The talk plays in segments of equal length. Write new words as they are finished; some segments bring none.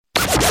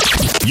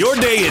Your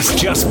day has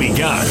just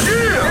begun.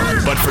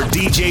 Yeah. But for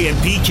DJ and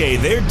PK,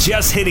 they're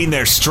just hitting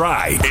their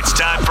stride. It's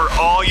time for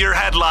all your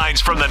headlines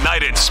from the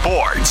night in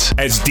sports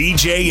as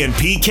DJ and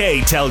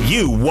PK tell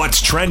you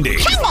what's trending.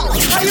 Are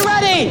you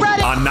ready?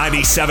 On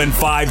 97.5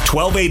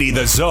 1280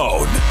 The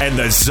Zone and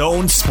The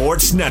Zone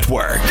Sports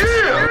Network.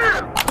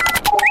 Yeah.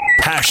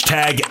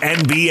 Hashtag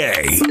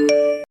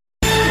NBA.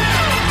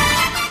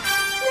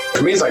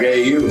 For me, it's like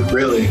AAU,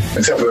 really,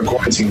 except for the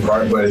quarantine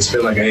part, but it's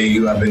been like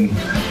AAU. I've been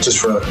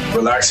just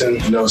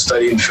relaxing,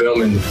 studying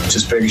film and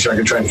just making sure I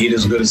can try and eat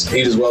as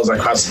well as I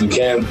possibly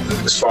can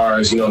as far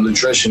as,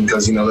 nutrition,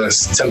 because,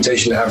 there's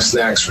temptation to have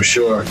snacks for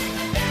sure.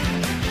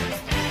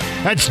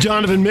 That's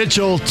Donovan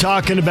Mitchell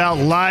talking about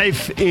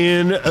life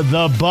in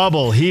the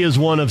bubble. He is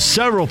one of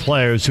several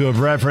players who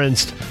have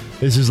referenced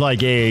this is like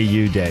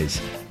AAU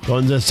days.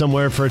 Going to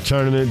somewhere for a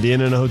tournament,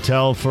 being in a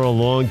hotel for a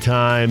long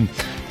time,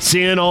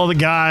 seeing all the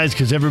guys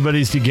because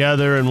everybody's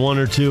together in one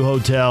or two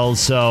hotels.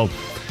 So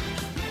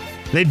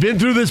they've been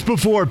through this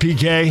before,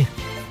 PK.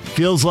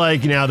 Feels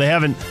like now they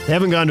haven't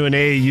gone to an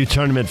AAU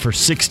tournament for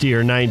 60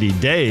 or 90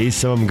 days.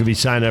 Some of them could be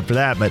signed up for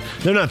that, but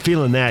they're not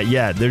feeling that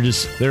yet.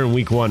 They're in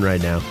week one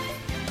right now.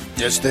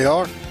 Yes, they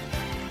are.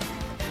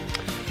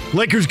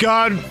 Lakers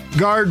guard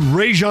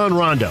Rajon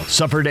Rondo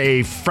suffered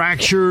a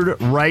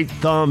fractured right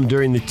thumb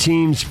during the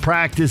team's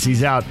practice.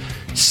 He's out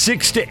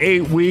 6 to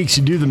 8 weeks.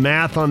 You do the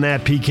math on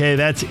that, PK.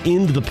 That's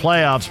into the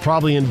playoffs,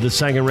 probably into the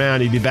second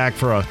round. He'd be back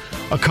for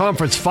a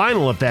conference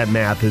final if that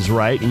math is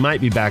right. He might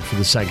be back for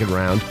the second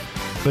round.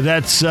 But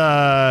that's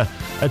a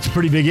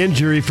pretty big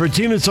injury for a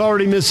team that's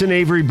already missing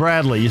Avery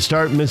Bradley. You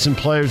start missing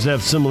players that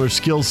have similar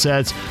skill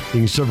sets. You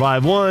can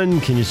survive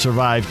one. Can you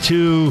survive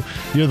two?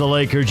 You're the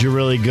Lakers. You're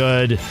really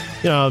good.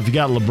 If you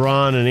got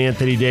LeBron and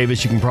Anthony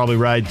Davis, you can probably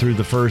ride through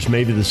the first,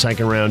 maybe the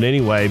second round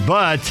anyway.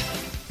 But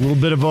a little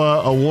bit of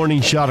a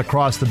warning shot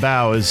across the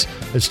bow as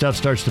stuff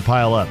starts to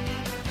pile up.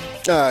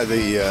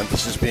 The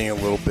emphasis being a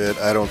little bit,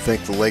 I don't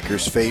think the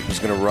Lakers' fate was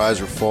going to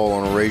rise or fall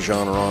on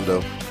Rajon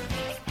Rondo.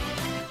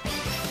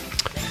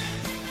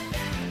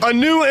 A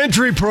new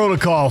entry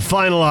protocol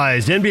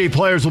finalized. NBA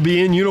players will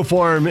be in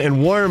uniform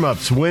and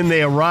warm-ups when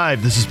they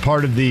arrive. This is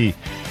part of the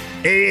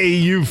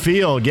AAU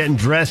feel, getting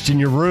dressed in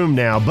your room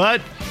now.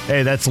 But,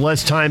 hey, that's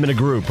less time in a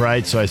group,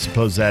 right? So I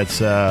suppose that's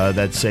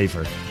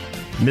safer.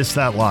 Miss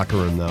that locker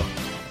room, though.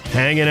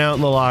 Hanging out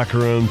in the locker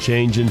room,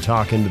 changing,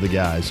 talking to the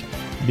guys.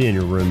 Be in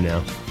your room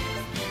now.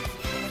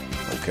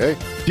 Okay.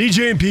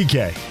 DJ and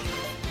PK.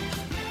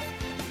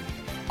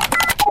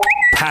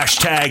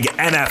 Hashtag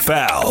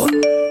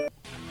NFL.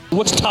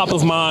 What's top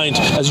of mind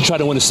as you try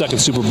to win a second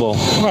Super Bowl?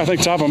 Well, I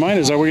think top of mind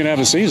is that we're going to have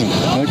a season.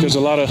 I think there's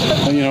a lot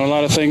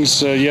of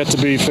things yet to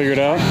be figured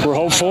out. We're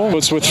hopeful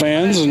it's with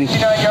fans, and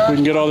we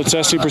can get all the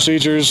testing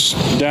procedures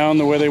down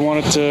the way they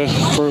want it to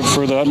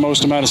for the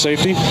utmost amount of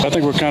safety. I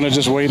think we're kind of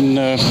just waiting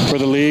for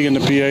the league and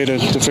the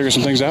PA to figure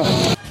some things out.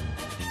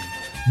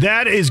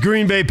 That is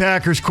Green Bay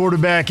Packers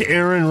quarterback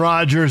Aaron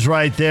Rodgers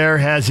right there.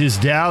 Has his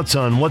doubts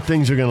on what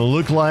things are going to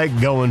look like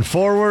going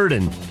forward,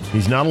 and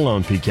he's not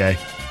alone, PK.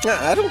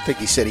 I don't think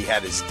he said he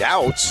had his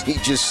doubts. He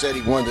just said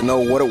he wanted to know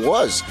what it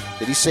was.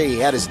 Did he say he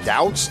had his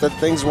doubts that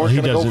things weren't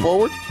going to go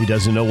forward? He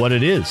doesn't know what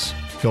it is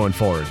going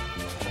forward.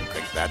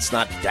 Okay, that's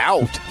not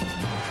doubt.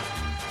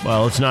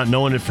 Well, it's not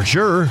knowing it for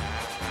sure.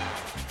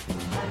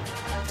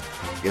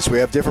 Guess we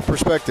have different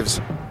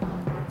perspectives.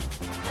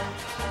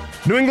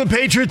 New England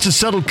Patriots have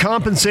settled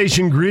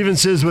compensation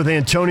grievances with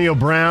Antonio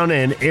Brown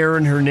and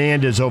Aaron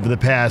Hernandez over the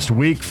past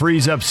week.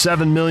 Frees up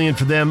 $7 million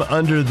for them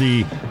under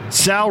the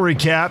salary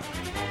cap.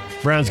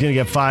 Brown's going to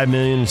get $5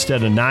 million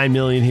instead of $9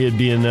 million he had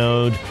been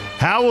owed.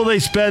 How will they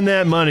spend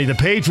that money? The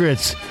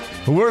Patriots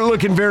weren't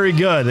looking very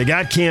good. They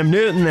got Cam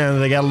Newton,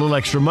 and they got a little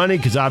extra money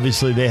because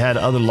obviously they had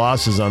other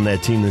losses on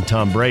that team than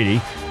Tom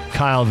Brady.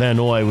 Kyle Van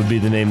Noy would be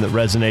the name that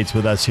resonates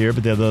with us here,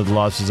 but they have other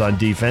losses on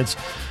defense.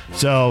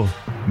 So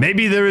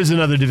maybe there is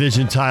another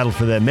division title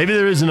for them. Maybe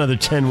there is another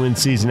 10-win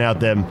season out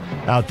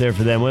there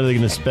for them. What are they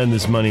going to spend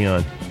this money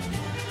on?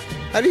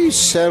 How do you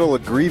settle a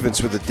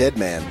grievance with a dead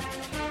man?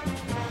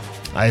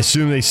 I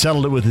assume they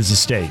settled it with his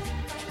estate.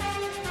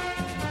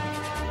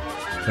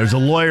 There's a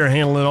lawyer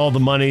handling all the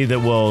money that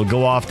will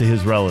go off to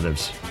his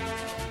relatives.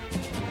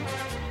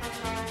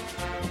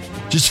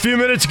 Just a few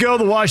minutes ago,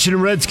 the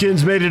Washington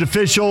Redskins made it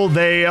official.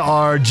 They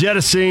are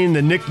jettisoning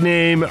the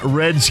nickname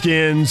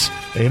Redskins.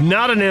 They have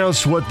not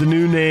announced what the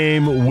new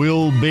name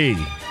will be.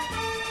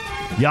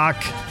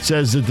 Yak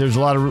says that there's a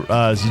lot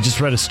of, you just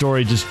read a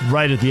story just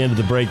right at the end of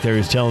the break there.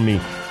 He's telling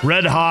me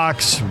Red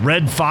Hawks,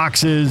 Red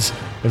Foxes.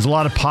 There's a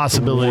lot of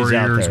possibilities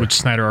out there. Which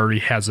Snyder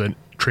already has a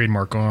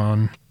trademark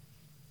on.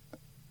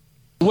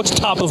 What's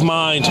top of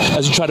mind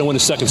as you try to win a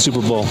second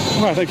Super Bowl?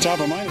 Well, I think top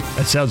of mind.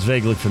 That sounds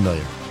vaguely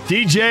familiar.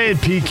 DJ and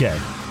PK.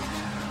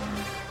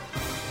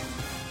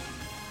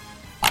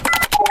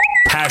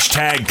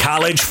 Hashtag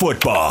college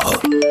football.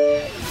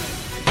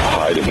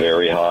 High to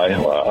very high.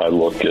 I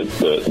look at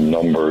the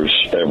numbers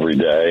every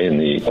day, and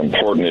the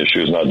important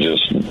issue is not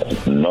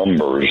just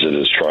numbers, it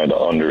is trying to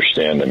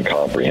understand and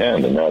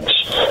comprehend, and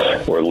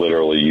that's where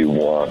literally you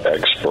want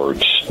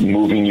experts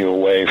moving you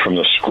away from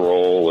the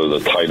scroll or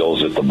the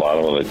titles at the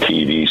bottom of the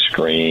TV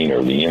screen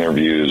or the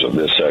interviews of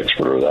this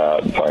expert or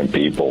that, and find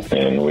people.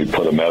 And we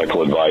put a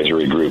medical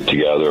advisory group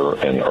together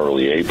in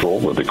early April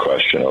with the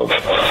question of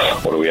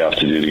what do we have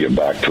to do to get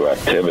back to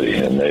activity,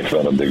 and they've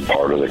been a big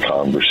part of the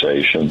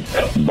conversation.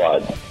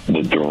 But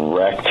the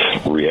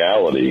direct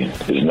reality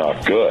is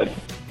not good.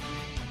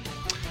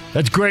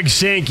 That's Greg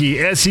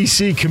Sankey,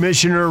 SEC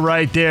commissioner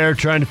right there,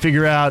 trying to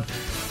figure out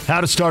how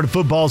to start a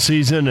football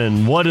season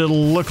and what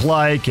it'll look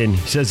like. And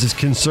he says his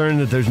concern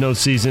that there's no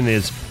season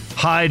is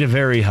high to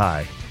very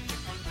high.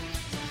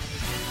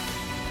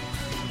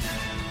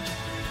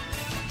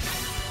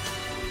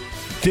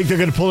 Think they're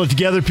going to pull it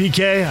together,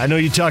 PK? I know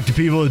you talked to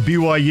people at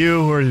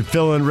BYU who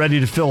are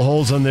ready to fill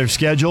holes on their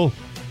schedule.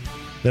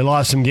 They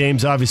lost some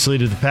games, obviously,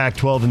 to the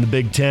Pac-12 and the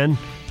Big Ten.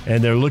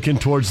 And they're looking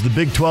towards the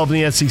Big 12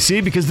 and the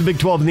SEC because the Big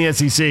 12 and the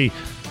SEC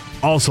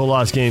also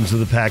lost games to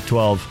the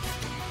Pac-12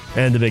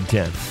 and the Big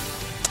Ten.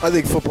 I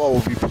think football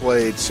will be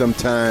played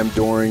sometime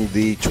during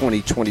the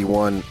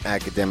 2021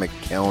 academic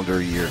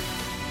calendar year.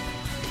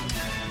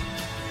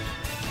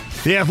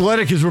 The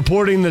Athletic is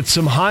reporting that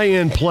some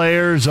high-end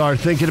players are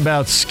thinking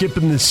about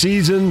skipping the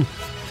season.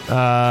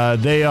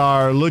 They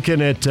are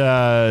looking at,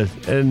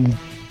 and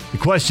the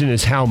question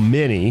is how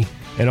many,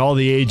 and all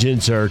the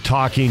agents are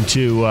talking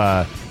to,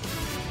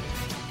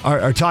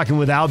 are talking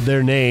without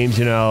their names,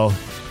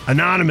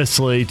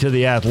 anonymously to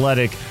the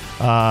Athletic.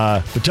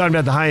 But talking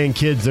about the high-end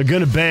kids, they're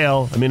going to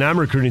bail. I mean, I'm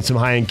recruiting some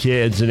high-end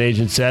kids, an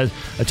agent says.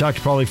 I talked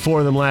to probably 4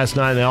 of them last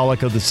night, and they all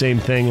echoed the same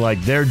thing, like,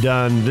 they're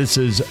done, this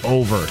is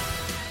over.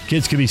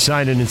 Kids could be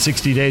signed in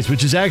 60 days,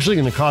 which is actually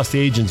going to cost the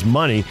agents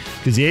money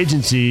because the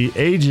agents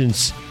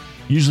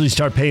usually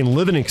start paying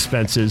living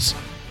expenses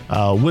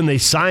when they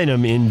sign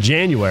them in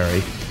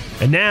January.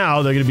 And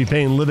now they're going to be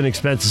paying living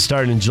expenses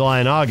starting in July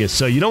and August.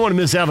 So you don't want to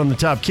miss out on the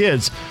top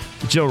kids,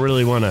 but you don't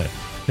really want to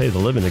pay the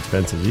living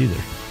expenses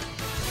either.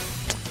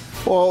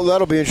 Well,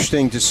 that'll be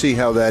interesting to see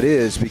how that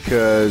is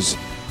because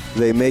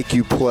they make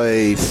you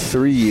play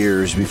 3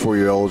 years before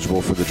you're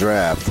eligible for the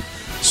draft.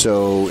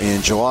 So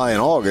in July and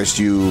August,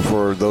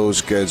 for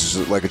those guys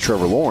like a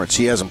Trevor Lawrence,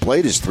 he hasn't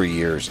played his 3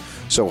 years.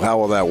 So how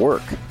will that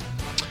work?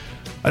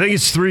 I think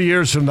it's 3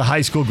 years from the high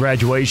school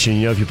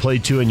graduation. If you play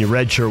 2 and you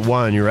redshirt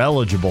 1, you're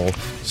eligible.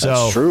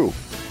 That's true.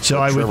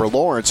 So Trevor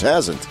Lawrence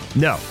hasn't.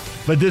 No,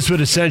 but this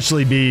would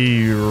essentially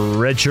be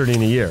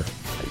redshirting a year.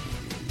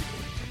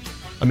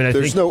 I mean, I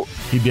think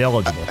he'd be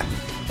eligible.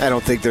 I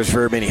don't think there's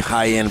very many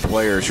high-end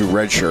players who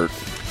redshirt.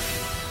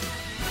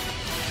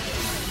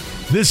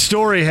 This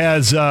story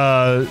has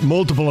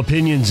multiple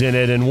opinions in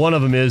it, and one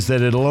of them is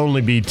that it'll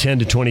only be 10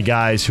 to 20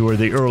 guys who are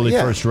the early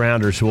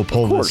first-rounders who will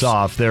pull this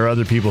off. There are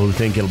other people who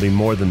think it'll be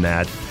more than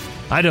that.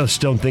 I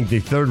just don't think the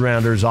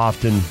third-rounders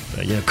often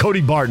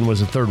Cody Barton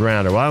was a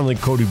third-rounder. Well, I don't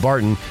think Cody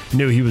Barton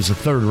knew he was a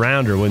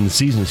third-rounder when the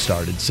season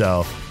started,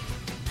 so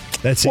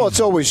that's Well, it's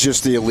always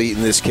just the elite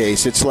in this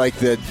case. It's like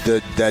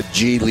that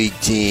G League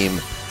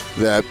team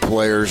that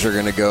players are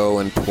going to go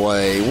and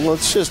play. Well,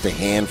 it's just a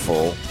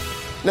handful.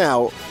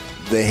 Now,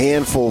 the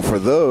handful for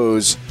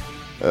those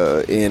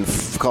in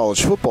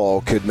college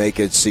football could make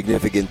a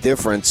significant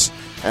difference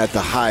at the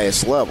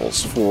highest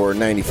levels for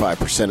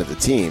 95% of the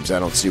teams. I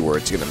don't see where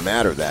it's going to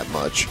matter that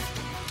much.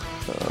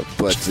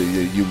 But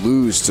you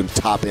lose some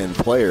top-end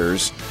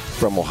players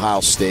from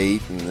Ohio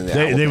State. And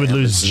they would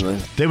lose.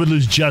 They would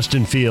lose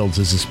Justin Fields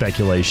as a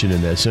speculation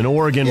in this, and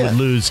Oregon would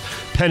lose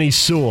Penny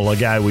Sewell, a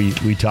guy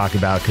we talk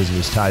about because of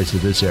his ties to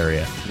this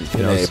area.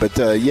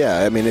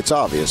 It's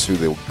obvious who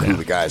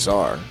the guys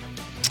are.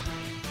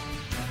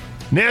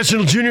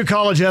 National Junior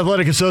College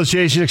Athletic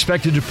Association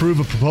expected to approve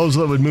a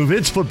proposal that would move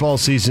its football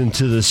season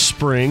to the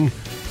spring.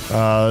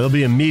 There'll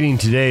be a meeting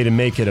today to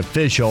make it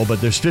official, but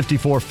there's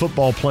 54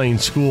 football-playing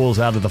schools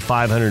out of the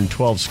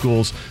 512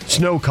 schools.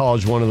 Snow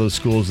College, one of those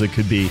schools that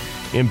could be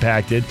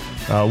impacted.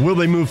 Will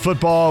they move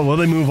football? Will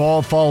they move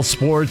all fall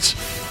sports?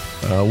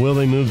 Will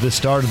they move the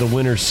start of the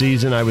winter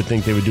season? I would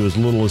think they would do as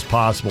little as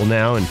possible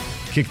now and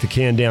kick the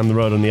can down the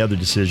road on the other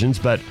decisions,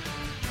 but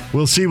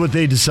we'll see what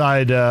they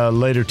decide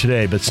later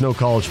today, but Snow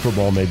College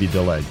football may be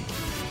delayed.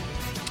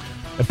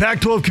 A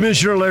Pac-12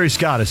 Commissioner Larry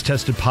Scott has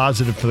tested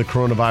positive for the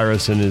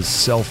coronavirus and is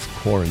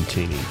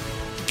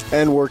self-quarantining.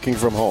 And working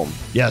from home.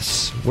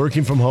 Yes,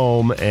 working from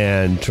home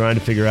and trying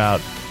to figure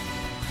out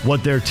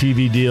what their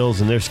TV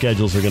deals and their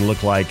schedules are going to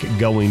look like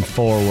going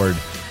forward.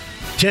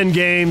 10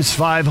 games,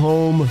 5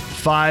 home,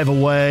 5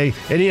 away.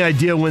 Any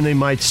idea when they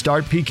might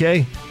start,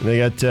 PK? They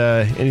got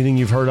anything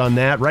you've heard on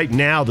that? Right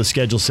now, the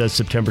schedule says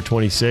September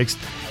 26th.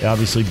 They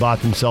obviously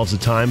bought themselves a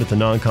time, but the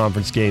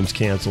non-conference game's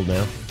canceled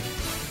now.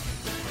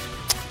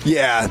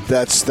 Yeah,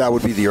 that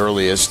would be the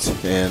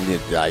earliest, and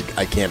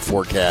I can't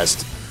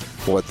forecast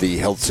what the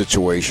health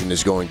situation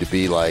is going to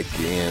be like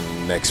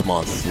in next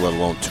month, let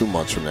alone 2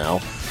 months from now.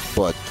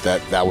 But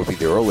that would be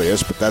the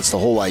earliest. But that's the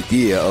whole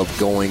idea of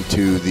going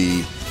to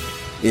the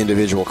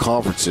individual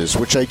conferences,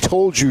 which I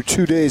told you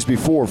 2 days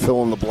before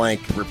Fill in the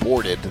Blank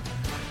reported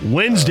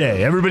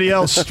Wednesday. Everybody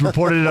else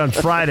reported it on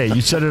Friday.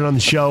 You said it on the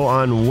show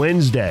on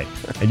Wednesday.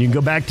 And you can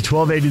go back to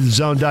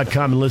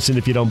 1280thezone.com and listen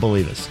if you don't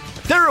believe us.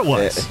 There it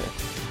was.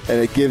 And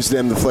it gives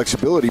them the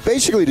flexibility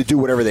basically to do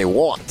whatever they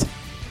want.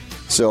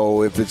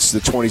 So if it's the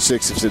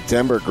 26th of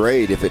September,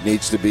 great. If it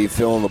needs to be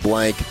fill in the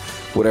blank,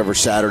 whatever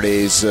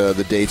Saturdays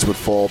the dates would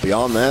fall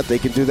beyond that, they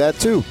can do that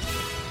too.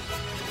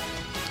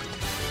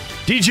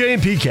 DJ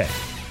and PK.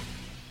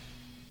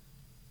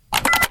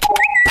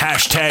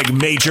 Hashtag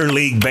Major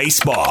League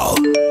Baseball.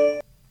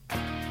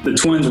 The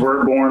twins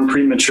were born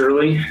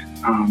prematurely.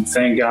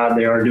 Thank God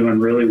they are doing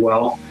really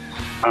well.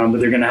 But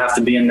they're going to have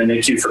to be in the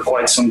NICU for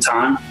quite some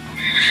time.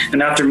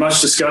 And after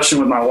much discussion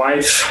with my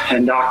wife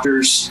and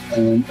doctors,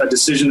 and a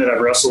decision that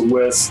I've wrestled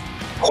with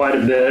quite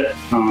a bit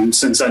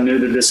since I knew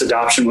that this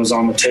adoption was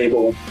on the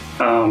table,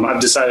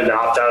 I've decided to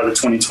opt out of the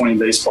 2020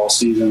 baseball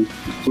season.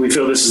 We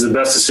feel this is the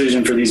best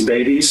decision for these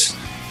babies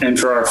and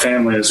for our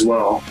family as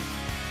well.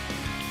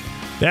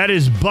 That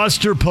is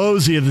Buster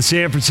Posey of the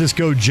San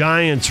Francisco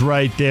Giants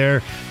right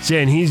there,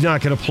 saying he's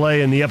not going to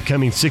play in the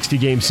upcoming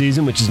 60-game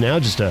season, which is now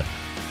just a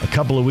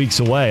couple of weeks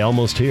away,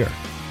 almost here.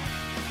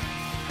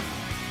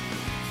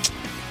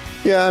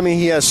 Yeah, I mean,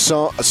 he has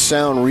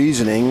sound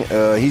reasoning.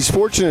 He's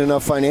fortunate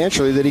enough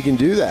financially that he can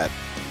do that.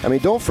 I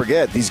mean, don't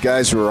forget, these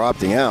guys who are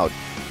opting out,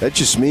 that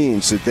just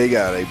means that they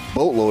got a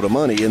boatload of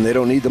money and they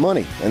don't need the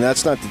money. And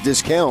that's not to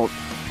discount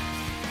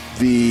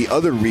the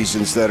other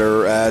reasons that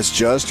are as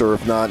just, or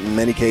if not in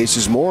many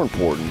cases more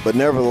important. But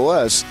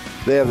nevertheless,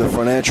 they have the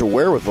financial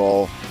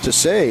wherewithal to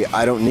say,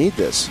 I don't need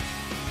this.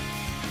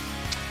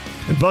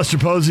 And Buster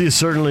Posey is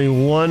certainly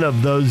one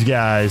of those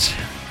guys.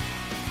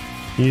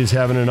 He is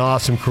having an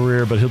awesome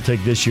career, but he'll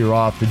take this year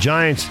off. The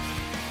Giants,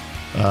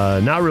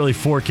 not really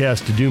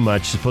forecast to do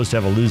much. Supposed to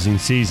have a losing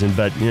season,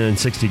 but in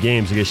 60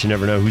 games, I guess you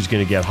never know who's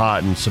going to get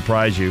hot and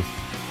surprise you.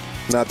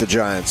 Not the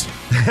Giants.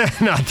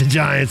 Not the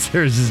Giants.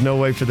 There's just no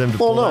way for them to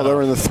pull Well, no, out.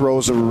 they're in the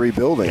throes of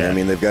rebuilding. Yeah. I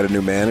mean, they've got a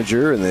new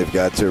manager, and they've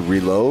got to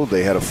reload.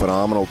 They had a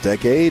phenomenal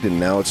decade, and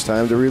now it's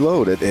time to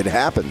reload. It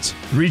happens.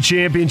 3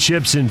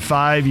 championships in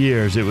 5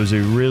 years. It was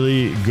a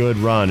really good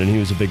run, and he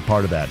was a big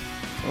part of that.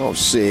 Oh,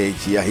 see,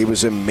 yeah, he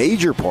was a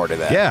major part of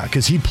that. Yeah,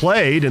 because he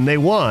played, and they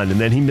won, and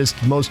then he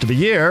missed most of a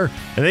year,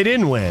 and they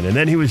didn't win. And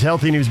then he was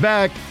healthy, and he was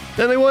back,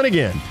 then they won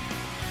again.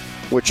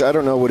 Which I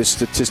don't know what his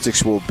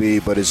statistics will be,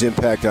 but his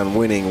impact on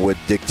winning would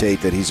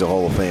dictate that he's a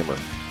Hall of Famer.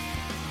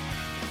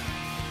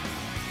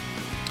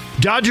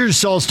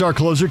 Dodgers all-star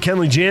closer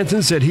Kenley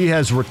Jansen said he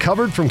has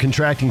recovered from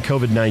contracting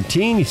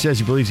COVID-19. He says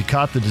he believes he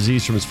caught the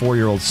disease from his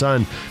 4-year-old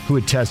son who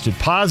had tested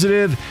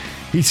positive.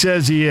 He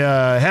says he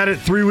had it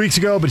 3 weeks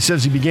ago, but he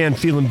says he began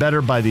feeling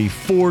better by the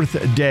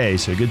 4th day.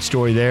 So a good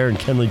story there. And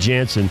Kenley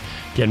Jansen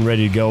getting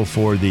ready to go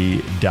for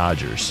the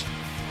Dodgers.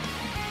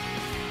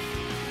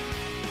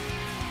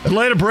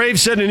 Atlanta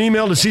Braves said in an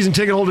email to season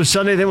ticket holders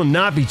Sunday they will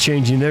not be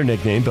changing their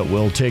nickname, but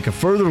will take a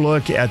further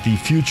look at the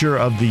future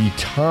of the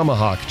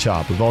Tomahawk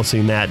Chop. We've all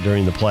seen that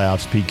during the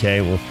playoffs,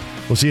 PK.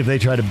 We'll see if they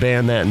try to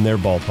ban that in their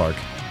ballpark.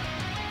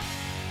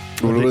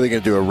 What are they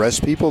going to do,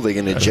 arrest people? Are they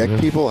going to eject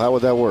people? How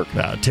would that work?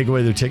 Take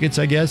away their tickets,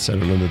 I guess. I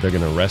don't know that they're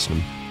going to arrest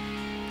them.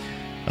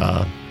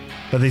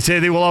 But they say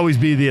they will always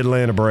be the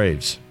Atlanta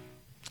Braves.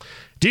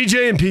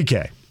 DJ and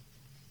PK.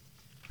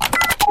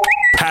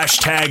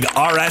 Hashtag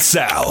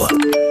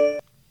RSL.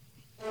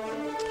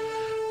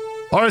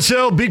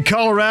 RSL beat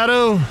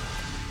Colorado.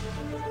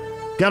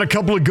 Got a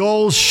couple of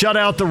goals, shut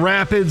out the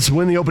Rapids,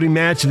 win the opening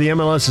match of the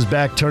MLS is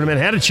Back tournament.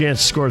 Had a chance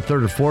to score a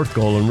third or fourth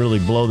goal and really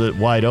blow it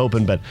wide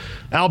open, but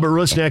Albert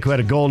Rusnak, who had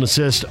a goal and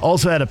assist,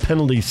 also had a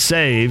penalty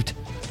saved.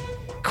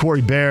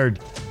 Corey Baird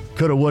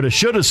coulda, woulda,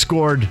 shoulda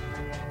scored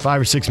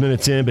 5 or 6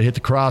 minutes in, but hit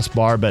the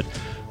crossbar. But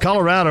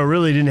Colorado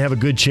really didn't have a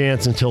good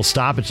chance until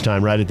stoppage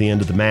time right at the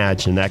end of the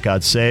match, and that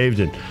got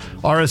saved. And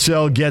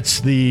RSL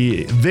gets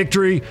the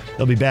victory.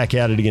 They'll be back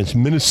at it against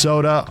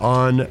Minnesota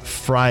on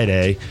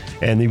Friday.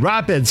 And the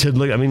Rapids had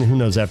looked, I mean, who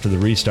knows after the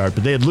restart,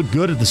 but they had looked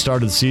good at the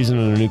start of the season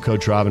under new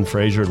coach Robin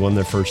Fraser, had won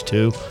their first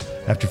 2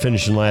 after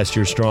finishing last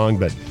year strong.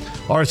 But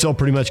RSL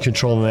pretty much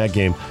controlling that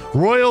game.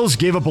 Royals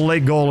gave up a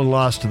late goal and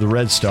lost to the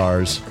Red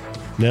Stars.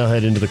 They'll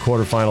head into the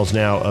quarterfinals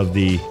now of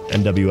the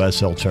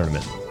NWSL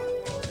tournament.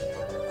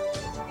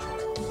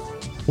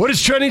 What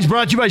is Trending is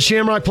brought to you by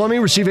Shamrock Plumbing.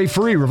 Receive a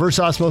free reverse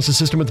osmosis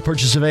system with the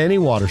purchase of any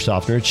water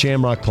softener at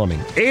Shamrock Plumbing.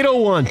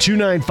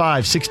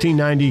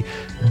 801-295-1690.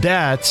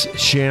 That's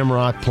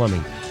Shamrock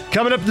Plumbing.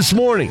 Coming up this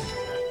morning,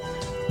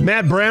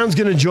 Matt Brown's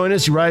going to join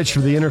us. He writes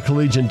for the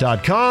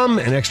intercollegiate.com,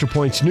 an Extra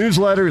Points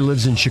newsletter. He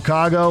lives in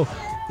Chicago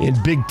in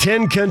Big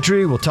Ten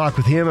country. We'll talk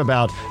with him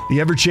about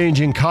the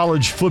ever-changing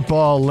college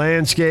football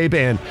landscape.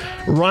 And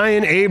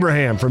Ryan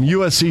Abraham from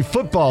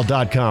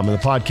USCFootball.com and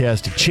the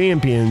podcast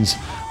Champions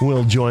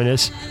will join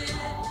us.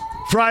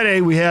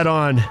 Friday, we had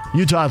on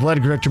Utah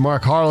Athletic Director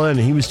Mark Harlan,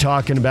 and he was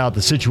talking about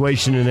the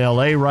situation in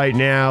L.A. right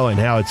now and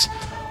how it's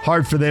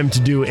hard for them to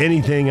do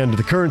anything under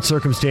the current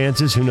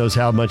circumstances. Who knows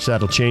how much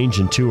that'll change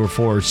in 2 or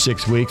 4 or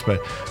 6 weeks.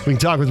 But we can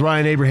talk with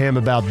Ryan Abraham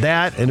about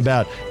that and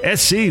about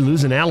SC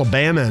losing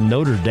Alabama and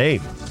Notre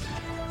Dame.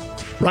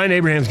 Ryan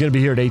Abraham's going to be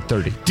here at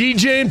 8:30.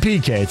 DJ and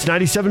PK, it's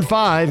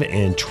 97.5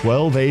 and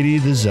 1280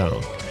 The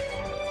Zone.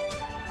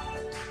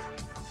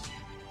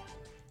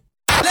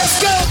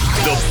 Let's go!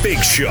 The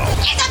Big Show.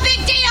 It's a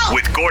big deal!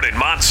 With Gordon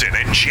Monson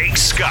and Jake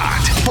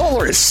Scott.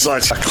 Bowler is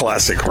such a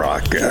classic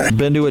rock guy.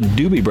 Been to a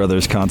Doobie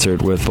Brothers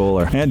concert with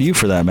Bowler, and you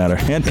for that matter,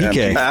 and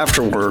PK. And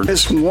afterward,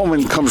 this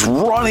woman comes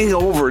running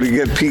over to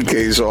get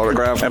PK's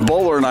autograph, and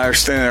Bowler and I are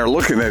standing there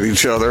looking at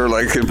each other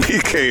like, and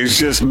PK is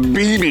just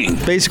beaming.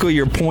 Basically,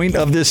 your point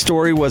of this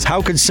story was,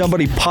 how could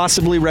somebody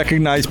possibly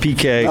recognize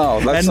PK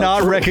and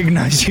not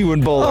recognize you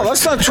and Bowler? Oh,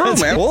 that's not true,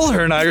 man.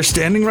 Bowler and I are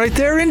standing right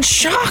there in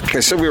shock. I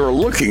said we were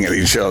looking at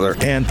each other.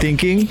 And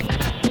thinking...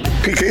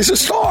 PK's a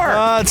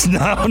star. It's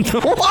not.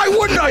 Why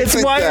wouldn't I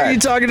think why that? Are you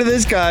talking to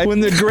this guy when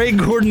the great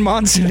Gordon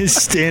Monson is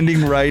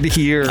standing right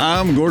here?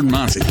 I'm Gordon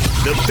Monson.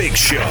 The Big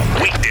Show.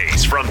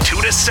 Weekdays from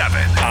 2 to 7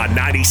 on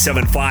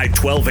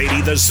 97.5,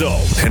 1280 The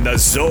Zone and The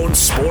Zone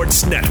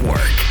Sports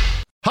Network.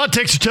 Hot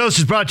Takes or Toast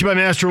is brought to you by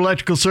Master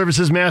Electrical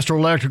Services. Master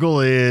Electrical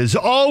is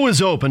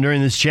always open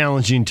during this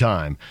challenging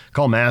time.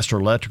 Call Master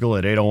Electrical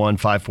at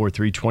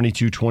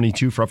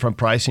 801-543-2222 for upfront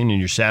pricing and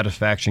your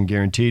satisfaction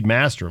guaranteed.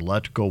 Master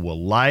Electrical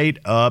will light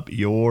up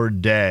your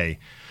day.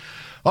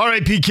 All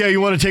right, PK,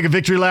 you want to take a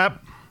victory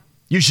lap?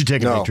 You should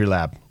take a victory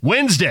lap.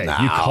 Wednesday,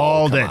 you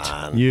called it.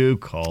 On. You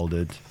called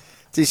it.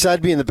 See,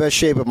 I'd be in the best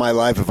shape of my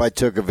life if I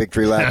took a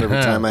victory lap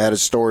every time I had a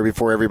story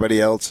before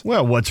everybody else.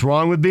 Well, what's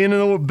wrong with being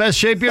in the best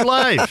shape of your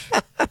life?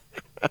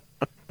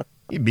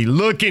 You'd be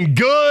looking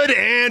good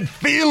and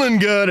feeling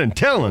good and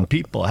telling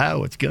people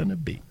how it's going to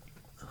be.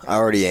 I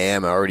already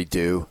am. I already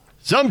do.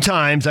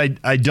 Sometimes I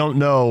don't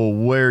know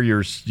where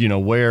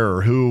where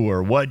or who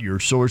or what your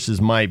sources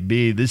might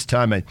be. This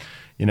time I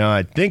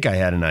think I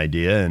had an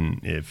idea, and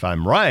if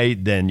I'm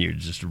right, then you're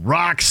just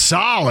rock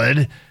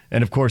solid.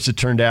 And, of course, it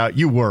turned out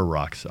you were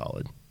rock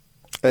solid.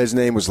 His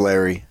name was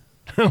Larry.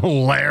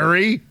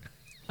 Larry?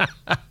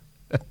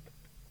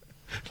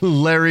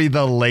 Larry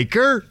the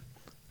Laker?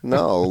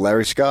 No,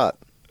 Larry Scott.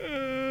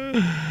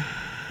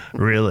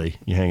 Really?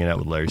 You hanging out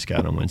with Larry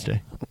Scott on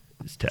Wednesday?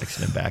 Just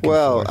texting him back and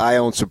forth. I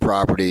own some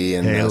property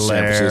in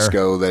San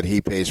Francisco that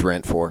he pays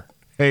rent for.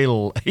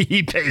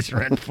 He pays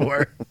rent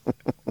for.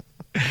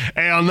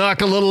 Hey, I'll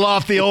knock a little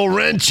off the old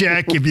rent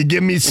check if you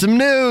give me some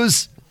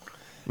news.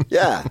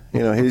 Yeah,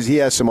 he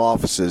has some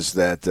offices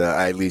that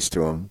I lease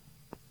to him.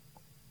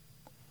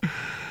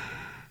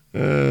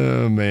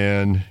 Oh,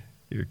 man.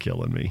 You're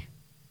killing me.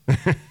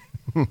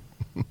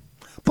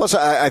 Plus,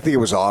 I think it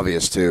was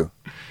obvious, too.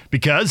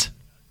 Because?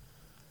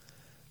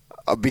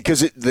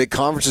 Because the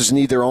conferences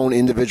need their own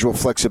individual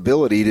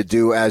flexibility to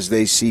do as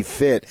they see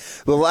fit.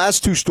 The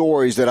last two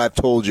stories that I've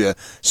told you,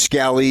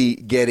 Scally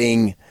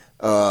getting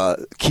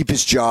keep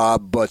his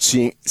job but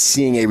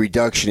seeing a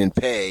reduction in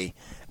pay,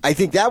 I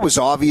think that was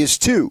obvious,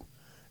 too.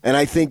 And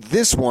I think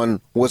this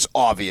one was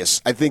obvious.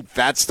 I think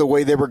that's the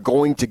way they were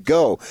going to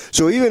go.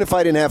 So even if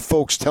I didn't have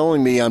folks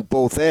telling me on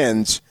both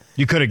ends...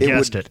 You could have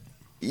guessed it.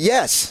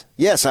 Yes,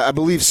 I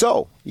believe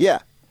so. Yeah.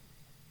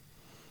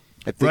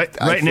 I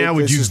think now,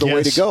 would this you is the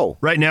way to go.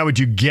 Right now, would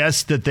you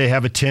guess that they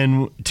have a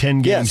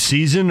 10-game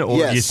season, or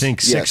do you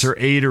think 6 or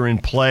 8 are in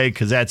play?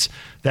 Because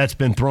that's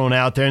been thrown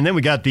out there. And then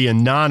we got the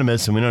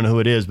anonymous, and we don't know who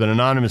it is, but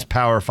anonymous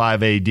Power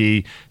 5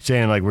 AD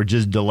saying like we're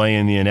just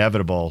delaying the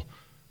inevitable.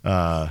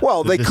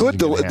 Well, they could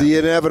the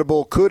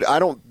inevitable could. I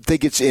don't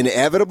think it's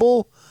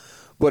inevitable,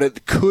 but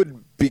it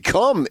could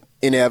become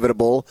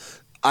inevitable.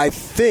 I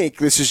think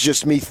this is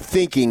just me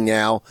thinking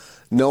now.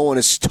 No one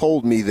has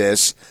told me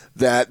this,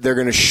 that they're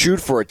going to shoot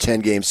for a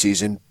 10-game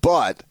season,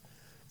 but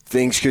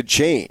things could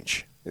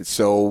change.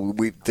 So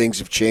things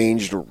have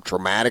changed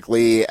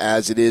dramatically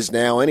as it is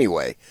now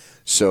anyway.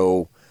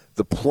 So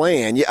the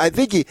plan, I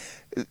think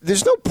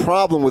there's no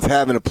problem with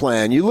having a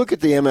plan. You look at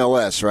the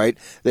MLS, right?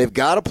 They've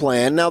got a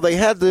plan. Now, they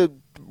had to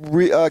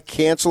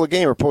cancel a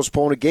game or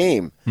postpone a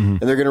game, and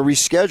they're going to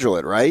reschedule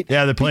it, right?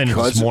 Yeah, they're playing it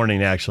this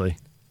morning, actually.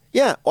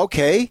 Yeah,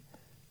 okay.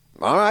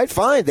 All right,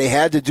 fine. They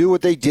had to do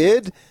what they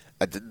did.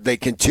 They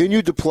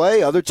continued to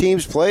play. Other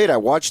teams played. I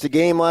watched the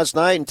game last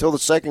night until the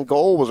second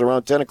goal was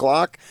around 10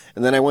 o'clock,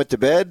 and then I went to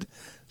bed.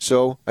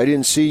 So I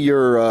didn't see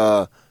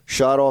your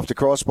shot off the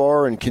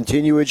crossbar and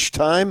continuage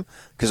time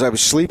because I was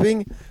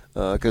sleeping,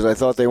 because I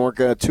thought they weren't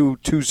going to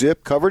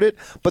two-zip, covered it.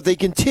 But they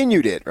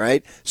continued it,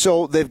 right?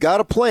 So they've got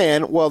a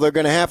plan. Well, they're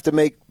going to have to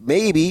make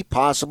maybe,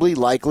 possibly,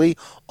 likely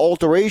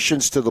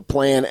alterations to the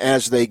plan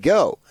as they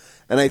go.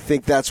 And I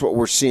think that's what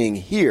we're seeing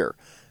here.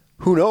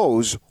 Who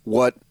knows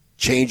what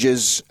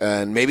changes,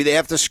 and maybe they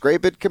have to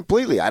scrape it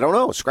completely. I don't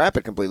know. Scrap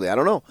it completely. I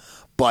don't know.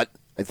 But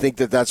I think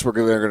that's what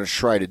they're going to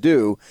try to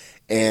do.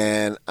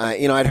 And,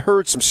 I'd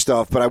heard some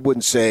stuff, but I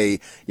wouldn't say,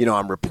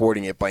 I'm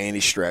reporting it by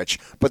any stretch.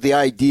 But the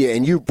idea,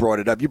 and you brought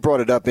it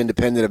up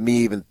independent of me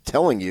even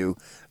telling you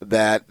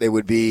that it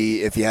would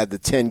be, if you had the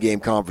 10-game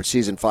conference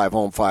season, 5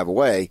 home, 5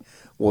 away,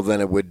 well,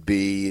 then it would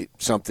be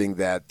something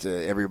that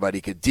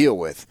everybody could deal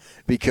with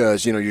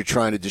because, you're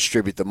trying to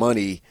distribute the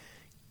money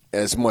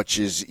as much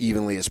as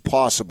evenly as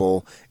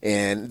possible.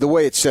 And the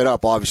way it's set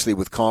up, obviously,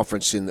 with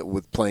conference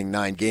with playing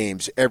 9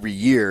 games, every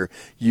year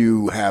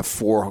you have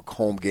 4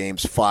 home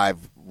games,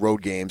 5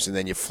 road games, and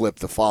then you flip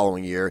the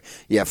following year.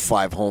 You have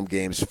 5 home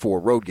games, 4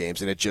 road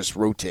games, and it just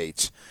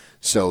rotates.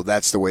 So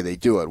that's the way they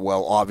do it.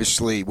 Well,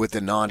 obviously, with the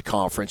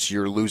non-conference,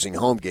 you're losing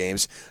home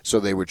games, so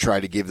they would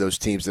try to give those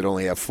teams that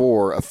only have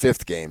 4 a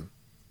 5th game.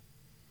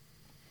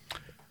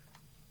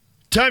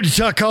 Time to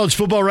talk college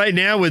football right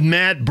now with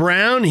Matt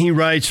Brown. He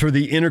writes for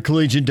the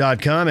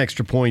Intercollegiate.com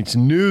Extra Points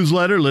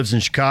newsletter, lives in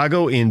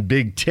Chicago in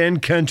Big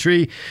Ten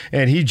country,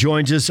 and he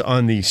joins us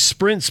on the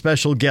Sprint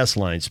special guest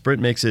line.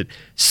 Sprint makes it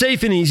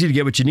safe and easy to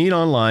get what you need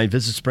online.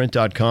 Visit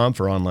Sprint.com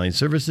for online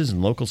services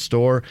and local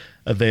store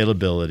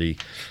availability.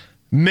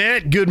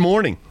 Matt, good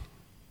morning.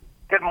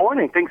 Good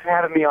morning. Thanks for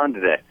having me on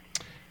today.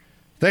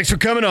 Thanks for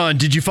coming on.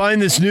 Did you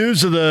find this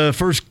news of the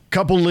first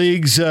couple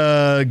leagues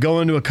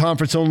going to a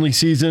conference-only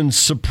season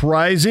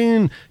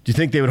surprising? Do you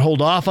think they would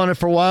hold off on it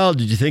for a while?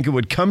 Did you think it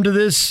would come to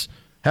this?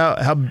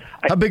 How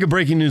big a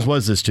breaking news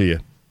was this to you?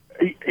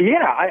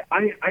 Yeah,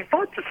 I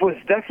thought this was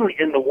definitely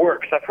in the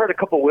works. I've heard a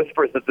couple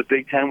whispers that the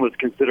Big Ten was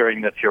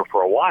considering this here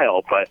for a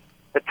while, but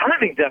the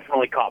timing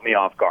definitely caught me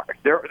off guard.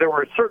 There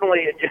were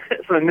certainly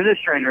some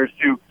administrators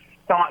who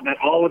thought that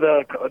all of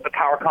the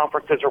power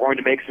conferences are going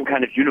to make some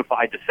kind of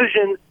unified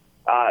decision.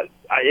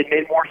 It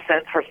made more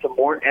sense for some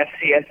more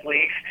FCS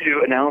leagues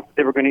to announce that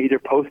they were going to either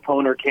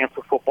postpone or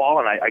cancel football,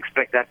 and I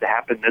expect that to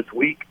happen this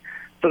week.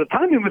 So the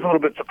timing was a little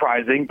bit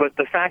surprising, but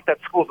the fact that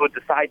schools would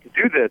decide to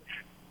do this,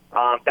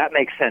 that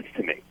makes sense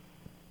to me.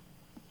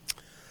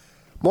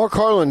 Mark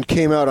Harlan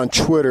came out on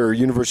Twitter,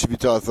 University of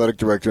Utah athletic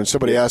director, and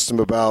somebody asked him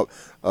about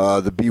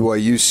the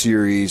BYU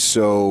series.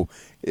 So,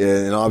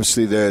 and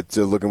obviously that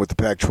looking with the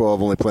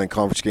Pac-12 only playing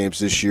conference games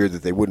this year,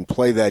 that they wouldn't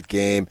play that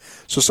game.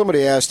 So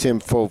somebody asked him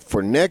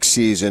for next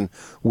season,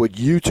 would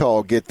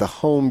Utah get the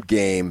home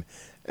game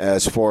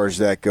as far as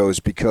that goes,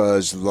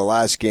 because the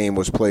last game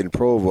was played in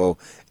Provo,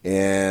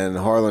 and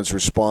Harlan's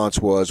response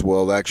was,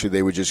 well, actually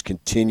they would just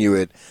continue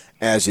it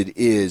as it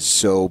is,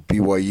 so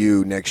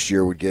BYU next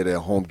year would get a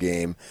home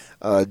game.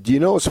 Do you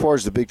know as far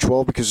as the Big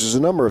 12, because there's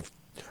a number of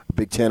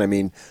Big 10, I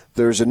mean,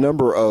 there's a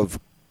number of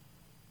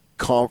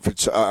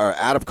conference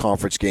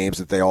out-of-conference games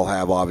that they all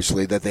have,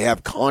 obviously, that they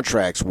have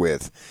contracts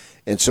with.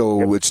 And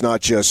so it's not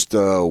just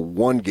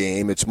one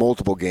game, it's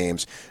multiple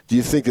games. Do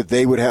you think that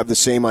they would have the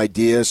same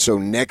idea? So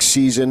next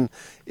season,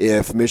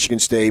 if Michigan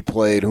State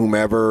played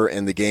whomever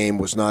and the game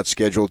was not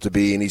scheduled to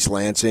be in East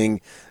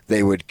Lansing,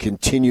 they would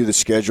continue the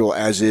schedule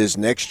as is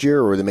next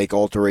year, or they make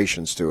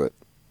alterations to it?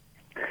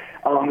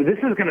 This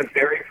is going to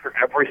vary for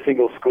every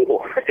single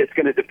school. It's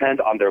going to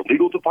depend on their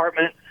legal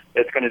department.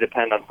 It's going to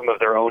depend on some of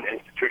their own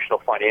institutional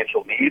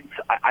financial needs.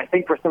 I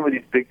think for some of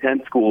these Big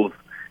Ten schools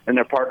and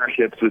their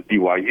partnerships with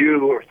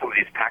BYU or some of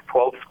these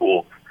Pac-12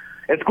 schools,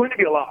 it's going to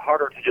be a lot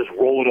harder to just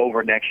roll it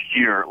over next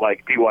year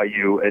like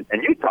BYU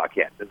and Utah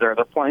can. They're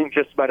playing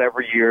just about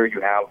every year.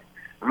 You have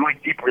a really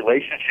deep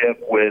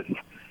relationship with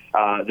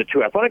the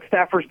two athletic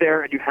staffers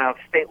there, and you have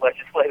state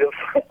legislative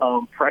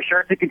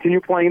pressure to continue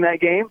playing that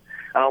game,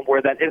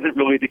 where that isn't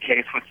really the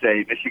case with,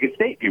 say, Michigan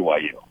State,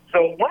 BYU.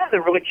 So one of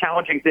the really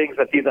challenging things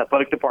that these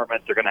athletic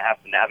departments are going to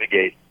have to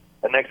navigate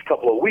the next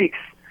couple of weeks,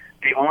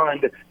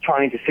 beyond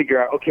trying to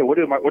figure out, okay, what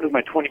does my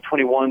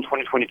 2021,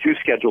 2022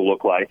 schedule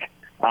look like?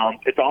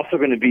 It's also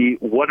going to be,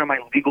 what are my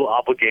legal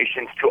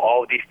obligations to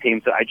all of these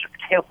teams that I just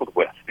canceled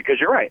with? Because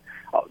you're right,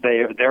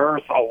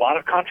 there's a lot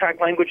of contract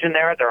language in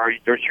there. There's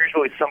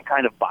usually some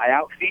kind of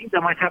buyout fee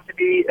that might have to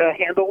be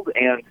handled.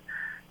 And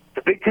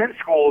the Big Ten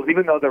schools,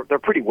 even though they're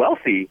pretty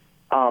wealthy,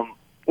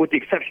 with the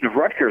exception of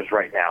Rutgers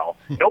right now,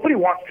 nobody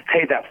wants to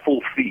pay that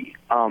full fee.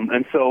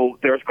 And so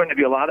there's going to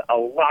be a lot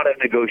of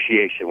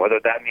negotiation, whether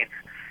that means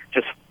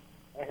just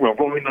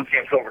rolling those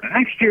games over to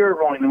next year,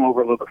 rolling them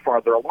over a little bit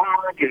farther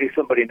along, giving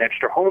somebody an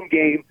extra home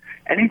game,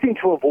 anything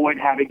to avoid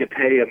having to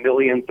pay $1.3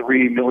 million,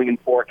 $1.4 million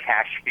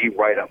cash fee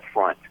right up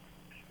front.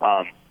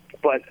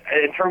 But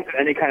in terms of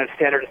any kind of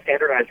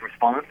standardized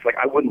response,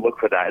 I wouldn't look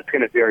for that. It's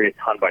going to vary a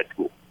ton by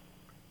school.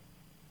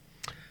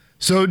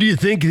 So do you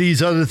think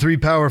these other 3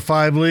 Power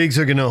 5 leagues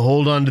are going to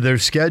hold on to their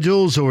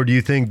schedules, or do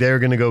you think they're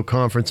going to go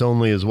conference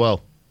only as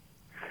well?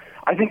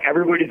 I think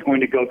everybody's going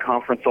to go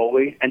conference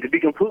only, and to be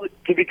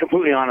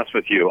completely honest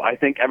with you, I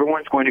think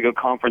everyone's going to go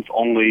conference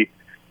only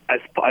as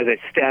a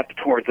step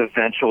towards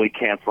eventually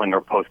canceling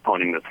or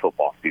postponing this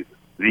football season.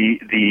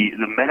 The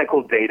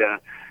medical data,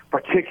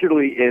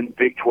 particularly in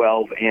Big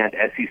 12 and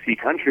SEC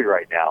country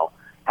right now,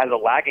 has a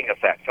lagging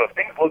effect. So if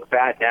things look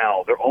bad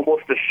now, they're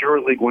almost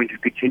assuredly going to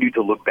continue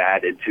to look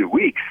bad in 2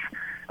 weeks.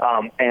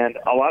 And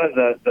a lot of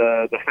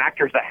the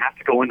factors that have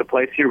to go into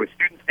place here with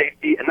student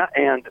safety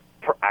and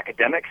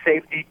academic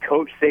safety,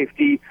 coach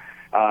safety,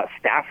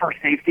 staffer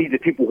safety, the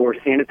people who are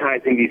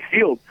sanitizing these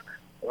fields,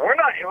 we're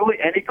not really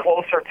any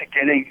closer to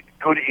getting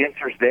good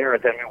answers there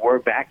than we were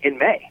back in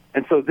May.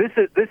 And so this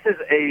is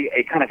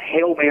a kind of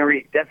Hail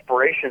Mary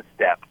desperation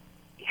step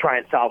to try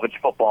and salvage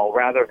football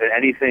rather than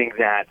anything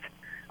that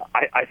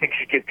I think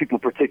should give people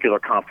particular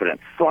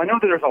confidence. So I know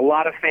that there's a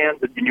lot of fans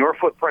in your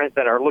footprint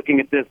that are looking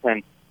at this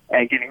and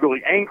getting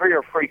really angry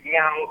or freaking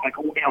out, like,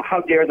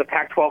 how dare the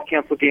Pac-12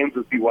 cancel games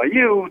with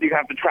BYU? Do you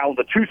have to travel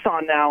to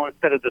Tucson now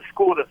instead of the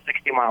school that's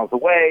 60 miles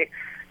away?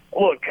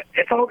 Look,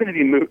 it's all going to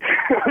be moot,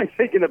 I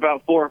think, in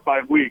about 4 or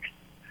 5 weeks.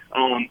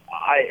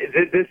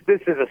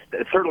 This is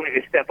certainly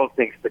a step of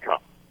things to come.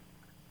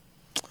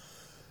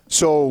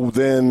 So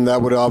then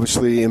that would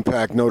obviously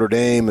impact Notre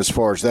Dame as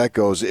far as that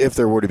goes. If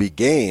there were to be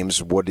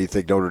games, what do you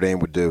think Notre Dame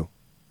would do?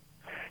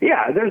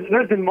 Yeah,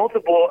 there's been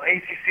multiple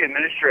ACC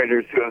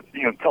administrators who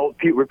have told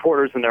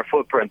reporters in their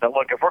footprint that,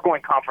 look, if we're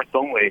going conference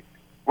only,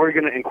 we're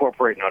going to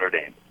incorporate Notre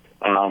Dame.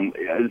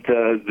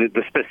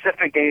 The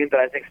specific game that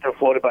I think still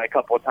floated by a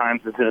couple of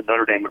times is that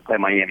Notre Dame would play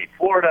Miami,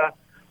 Florida.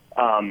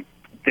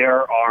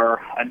 There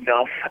are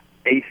enough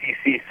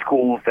ACC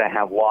schools that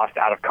have lost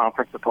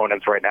out-of-conference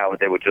opponents right now that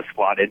they would just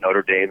slot in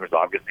Notre Dame. There's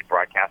obviously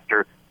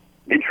broadcaster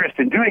interest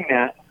in doing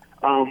that.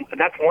 And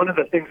that's one of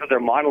the things that they're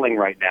modeling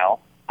right now.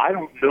 I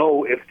don't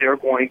know if they're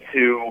going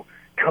to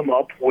come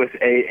up with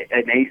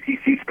an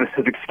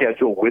ACC-specific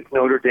schedule with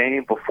Notre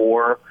Dame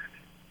before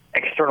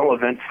external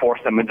events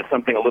force them into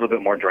something a little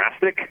bit more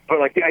drastic. But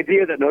like the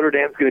idea that Notre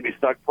Dame's going to be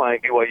stuck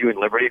playing BYU and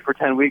Liberty for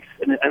 10 weeks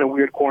in a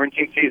weird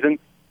quarantine season,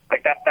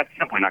 like that's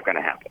simply not going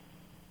to happen.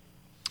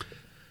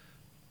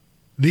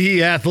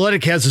 The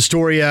Athletic has a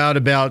story out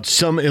about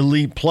some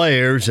elite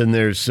players, and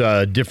there's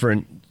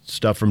different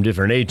stuff from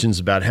different agents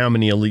about how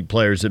many elite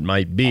players it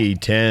might be,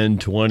 10,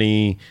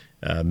 20,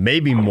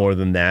 maybe more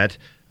than that,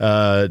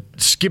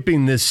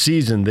 skipping this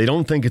season. They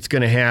don't think it's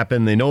going to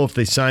happen. They know if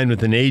they sign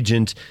with an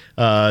agent,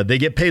 they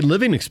get paid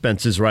living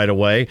expenses right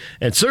away.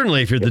 And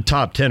certainly if you're the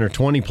top 10 or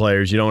 20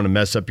 players, you don't want to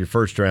mess up your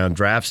first-round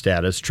draft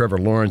status. Trevor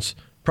Lawrence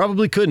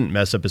probably couldn't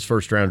mess up his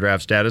first-round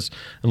draft status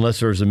unless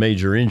there was a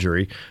major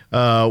injury.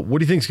 What do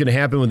you think is going to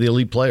happen with the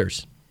elite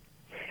players?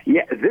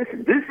 Yeah, this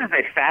is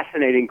a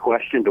fascinating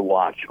question to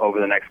watch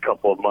over the next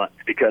couple of months,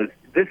 because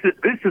this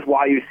is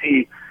why you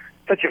see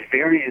such a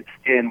variance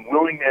in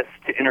willingness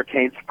to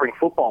entertain spring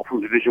football from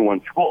Division I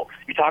schools.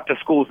 You talk to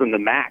schools in the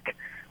MAC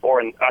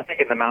or I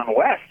think in the Mountain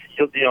West,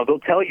 they'll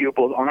tell you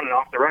both on and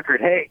off the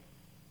record, hey,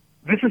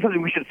 this is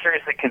something we should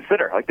seriously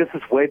consider. Like, this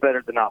is way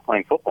better than not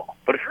playing football.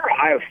 But if you're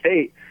Ohio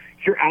State,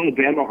 if you're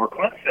Alabama or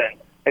Clemson,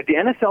 if the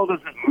NFL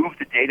doesn't move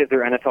the date of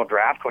their NFL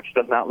draft, which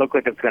does not look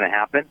like it's going to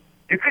happen,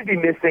 you could be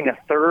missing a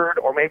third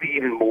or maybe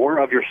even more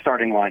of your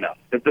starting lineup.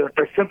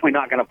 They're simply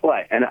not going to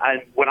play. And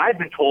what I've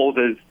been told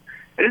is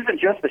it isn't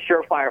just the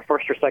surefire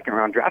first or second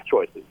round draft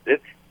choices.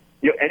 It's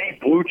any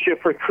blue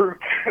chip recruit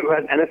who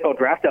has NFL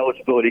draft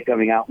eligibility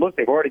coming out. Look,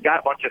 they've already got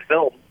a bunch of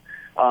film.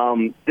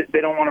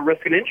 They don't want to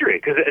risk an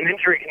injury because an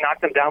injury can knock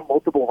them down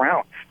multiple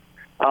rounds.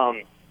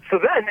 So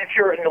then, if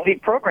you're an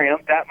elite program,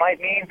 that might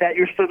mean that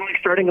you're suddenly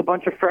starting a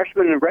bunch of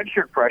freshmen and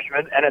redshirt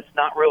freshmen, and it's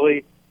not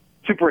really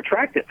super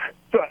attractive.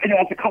 So,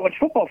 as a college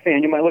football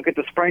fan, you might look at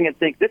the spring and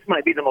think this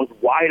might be the most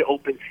wide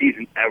open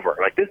season ever.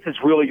 Like, this is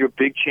really your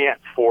big chance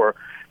for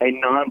a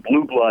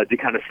non-blue blood to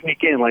kind of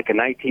sneak in like a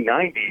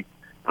 1990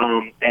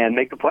 and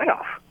make the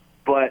playoff.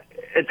 But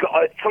it's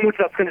so much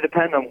that's going to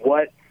depend on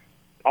what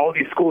all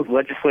these schools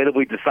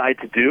legislatively decide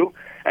to do.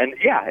 And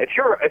yeah, if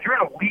you're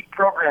an elite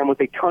program with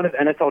a ton of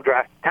NFL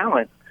draft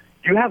talent,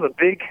 you have a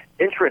big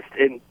interest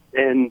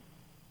in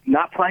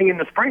not playing in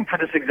the spring for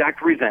this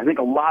exact reason. I think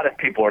a lot of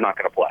people are not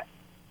going to play.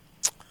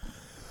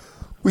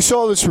 We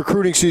saw this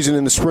recruiting season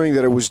in the spring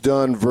that it was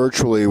done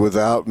virtually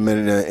without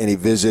any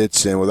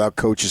visits and without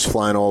coaches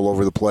flying all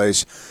over the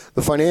place.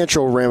 The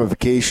financial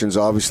ramifications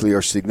obviously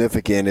are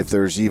significant if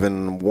there's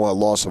even a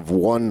loss of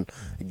one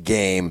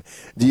game.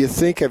 Do you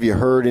think, have you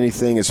heard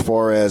anything as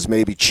far as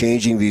maybe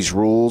changing these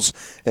rules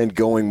and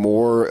going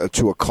more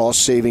to a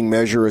cost-saving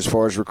measure as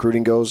far as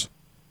recruiting goes?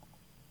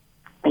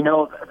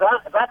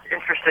 That's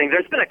interesting.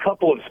 There's been a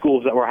couple of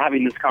schools that were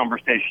having this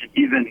conversation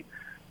even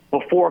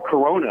before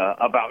Corona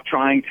about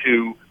trying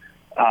to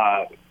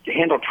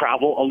handle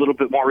travel a little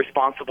bit more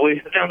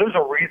responsibly. There's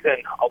a reason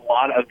a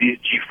lot of these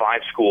G5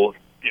 schools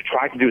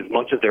try to do as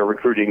much of their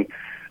recruiting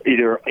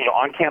either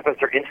on campus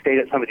or in-state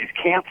at some of these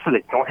camps so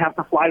they don't have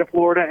to fly to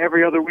Florida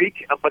every other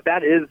week. But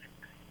that is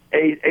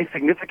a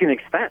significant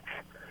expense.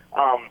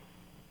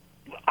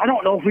 I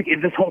don't know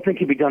if this whole thing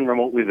can be done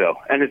remotely, though.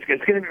 And it's going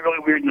to be really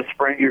weird in the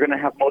spring. You're going to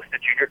have most of the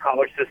junior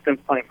college systems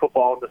playing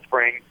football in the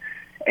spring.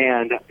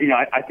 And,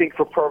 I think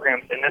for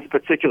programs in this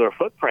particular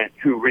footprint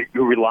who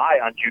rely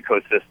on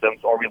JUCO systems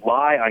or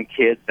rely on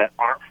kids that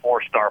aren't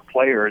four-star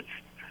players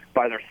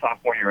by their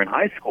sophomore year in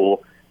high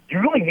school, you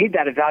really need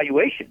that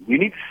evaluation. You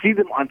need to see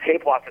them on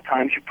tape lots of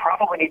times. You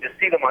probably need to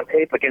see them on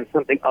tape against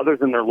something other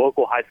than their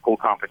local high school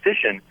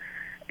competition.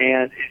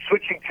 And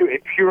switching to a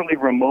purely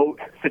remote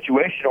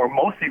situation or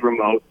mostly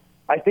remote,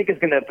 I think is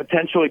going to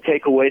potentially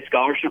take away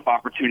scholarship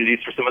opportunities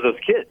for some of those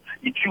kids.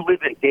 If you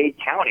live in Dade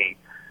County,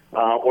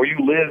 or you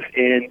live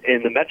in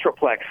the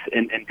Metroplex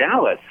in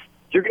Dallas,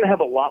 you're going to have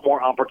a lot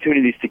more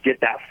opportunities to get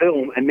that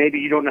film, and maybe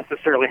you don't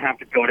necessarily have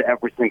to go to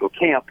every single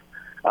camp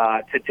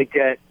to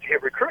get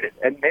recruited.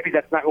 And maybe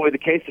that's not really the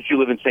case if you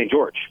live in St.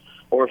 George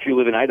or if you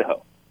live in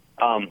Idaho.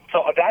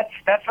 So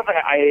that's something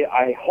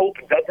I hope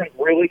doesn't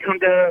really come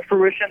to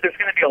fruition. There's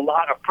going to be a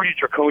lot of pretty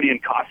draconian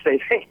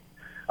cost-saving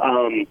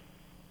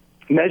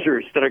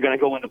measures that are going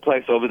to go into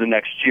place over the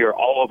next year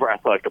all over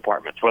athletic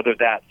departments, whether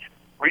that's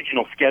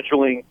regional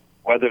scheduling,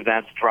 whether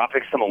that's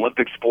dropping some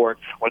Olympic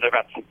sports, whether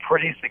that's some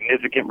pretty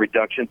significant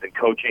reductions in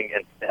coaching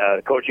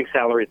and coaching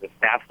salaries and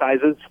staff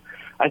sizes.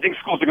 I think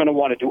schools are going to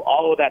want to do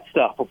all of that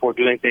stuff before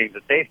doing things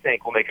that they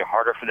think will make it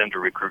harder for them to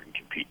recruit and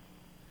compete.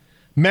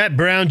 Matt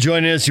Brown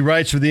joining us. He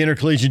writes for the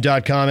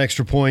Intercollegiate.com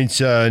Extra Points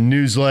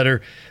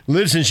newsletter.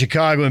 Lives in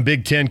Chicago and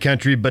Big Ten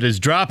country, but is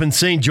dropping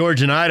St.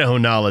 George and Idaho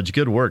knowledge.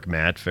 Good work,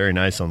 Matt. Very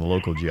nice on the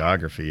local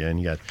geography. And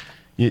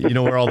you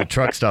know where all the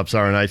truck stops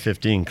are on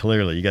I-15,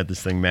 clearly. You got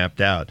this thing mapped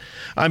out.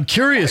 I'm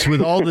curious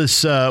with all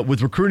this,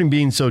 with recruiting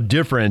being so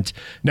different.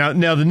 Now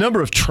the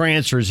number of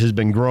transfers has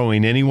been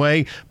growing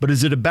anyway, but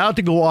is it about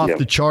to go off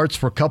the charts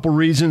for a couple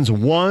reasons?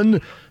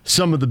 One,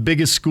 some of the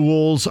biggest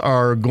schools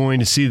are going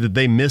to see that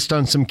they missed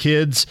on some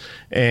kids,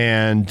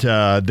 and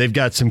they've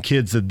got some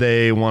kids that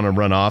they want to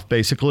run off,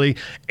 basically.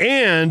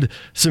 And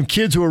some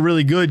kids who are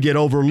really good get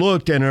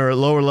overlooked and are at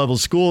lower-level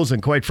schools,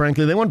 and quite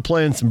frankly, they want to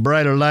play in some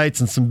brighter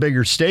lights and some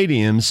bigger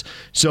stadiums.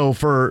 So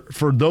for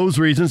those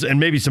reasons, and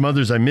maybe some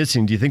others I'm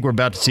missing, do you think we're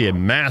about to see a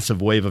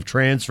massive wave of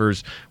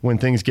transfers when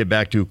things get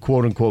back to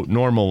quote-unquote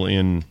normal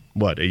in,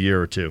 a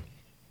year or two?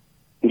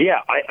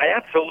 Yeah, I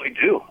absolutely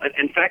do.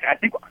 In fact, I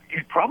think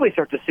you'd probably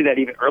start to see that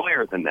even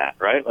earlier than that,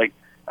 right? Like,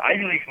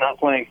 Ivy League's not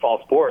playing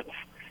fall sports,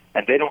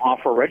 and they don't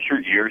offer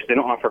redshirt years. They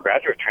don't offer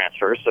graduate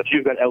transfers. So if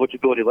you've got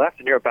eligibility left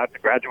and you're about to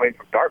graduate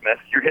from Dartmouth,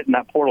 you're hitting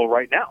that portal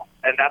right now.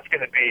 And that's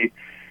going to be,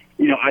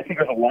 I think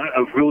there's a lot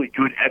of really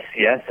good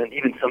FCS and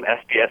even some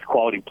SBS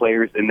quality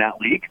players in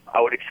that league. I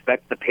would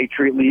expect the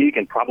Patriot League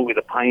and probably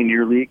the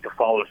Pioneer League to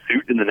follow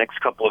suit in the next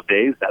couple of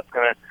days. That's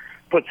going to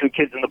put some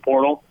kids in the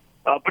portal.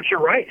 But you're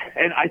right,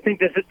 and I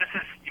think this is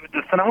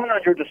the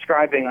phenomenon you're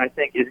describing. I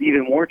think is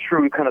even more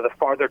true, kind of the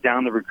farther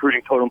down the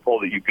recruiting totem pole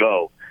that you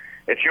go.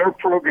 If you're a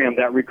program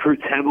that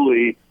recruits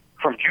heavily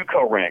from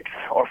JUCO ranks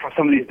or from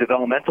some of these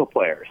developmental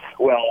players,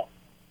 well,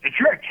 if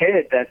you're a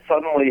kid that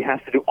suddenly has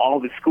to do all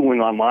the schooling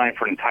online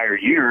for an entire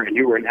year, and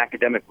you were an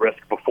academic risk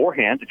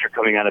beforehand that you're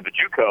coming out of a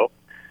JUCO,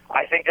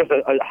 I think there's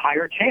a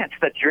higher chance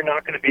that you're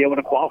not going to be able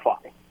to qualify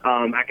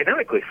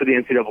academically for the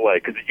NCAA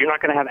because you're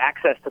not going to have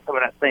access to some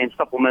of that same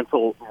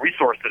supplemental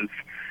resources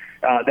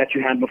that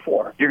you had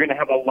before. You're going to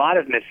have a lot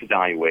of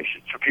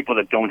misevaluations for people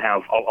that don't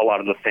have a lot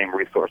of the same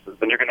resources,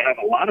 and you're going to have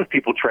a lot of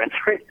people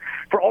transferring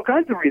for all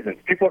kinds of reasons.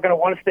 People are going to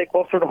want to stay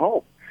closer to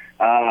home.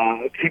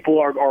 People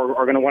are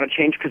going to want to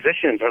change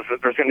positions.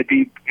 There's going to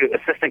be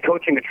assistant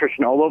coaching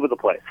attrition all over the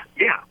place.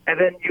 Yeah, and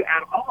then you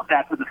add all of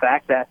that to the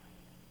fact that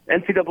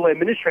NCAA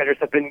administrators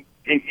have been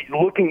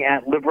looking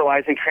at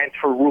liberalizing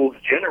transfer rules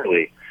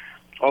generally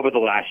over the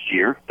last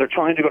year. They're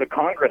trying to go to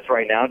Congress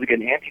right now to get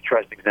an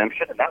antitrust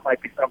exemption, and that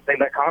might be something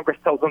that Congress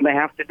tells them they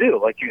have to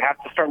do. Like, you have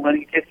to start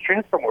letting kids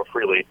transfer more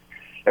freely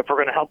if we're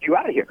going to help you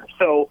out of here.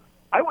 So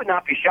I would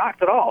not be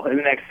shocked at all in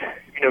the next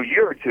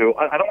year or two.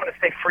 I don't want to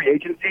say free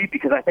agency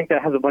because I think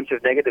that has a bunch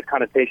of negative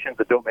connotations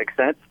that don't make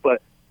sense,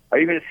 but are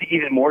you going to see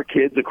even more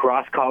kids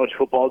across college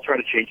football try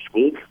to change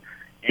schools?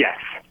 Yes,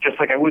 just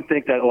like I would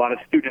think that a lot of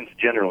students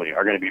generally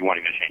are going to be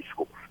wanting to change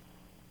schools.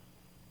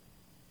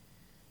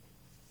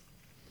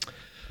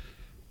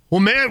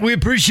 Well, Matt, we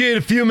appreciate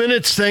a few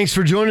minutes. Thanks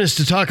for joining us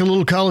to talk a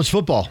little college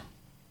football.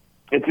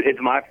 It's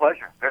my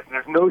pleasure.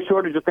 There's no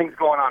shortage of things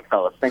going on,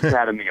 fellas. Thanks for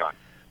having me on.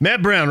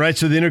 Matt Brown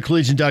writes for the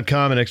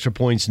Intercollegiate.com and Extra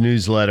Points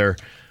newsletter.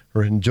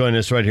 Join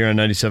us right here on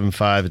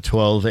 97.5 at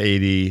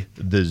 1280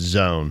 The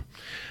Zone.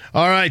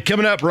 All right,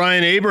 coming up,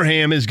 Ryan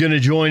Abraham is going to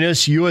join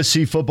us,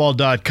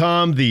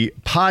 USCFootball.com, the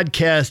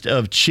podcast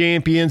of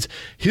champions.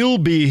 He'll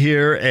be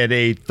here at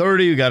 8:30.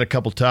 We got a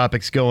couple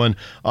topics going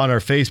on our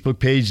Facebook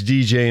page,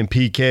 DJ and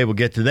PK. We'll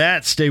get to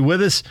that. Stay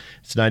with us.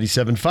 It's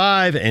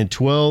 97.5 and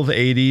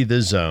 1280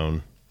 The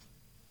Zone.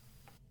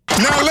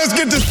 Now let's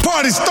get this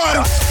party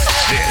started.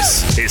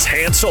 This is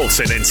Hans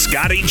Olsen and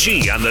Scotty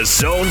G on the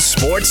Zone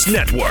Sports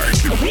Network.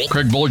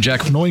 Craig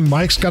Bolerjack. Knowing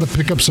Mike's got to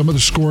pick up some of the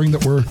scoring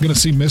that we're going to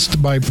see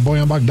missed by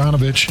Bojan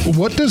Bogdanovic,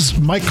 what does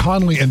Mike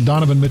Conley and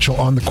Donovan Mitchell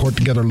on the court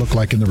together look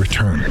like in the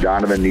return?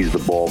 Donovan needs the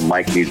ball,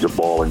 Mike needs the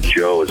ball, and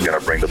Joe is going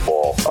to bring the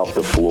ball up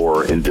the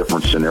floor in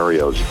different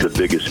scenarios. The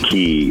biggest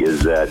key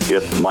is that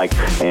if Mike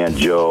and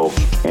Joe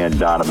and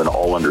Donovan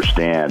all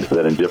understand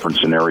that in different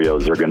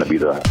scenarios they're going to be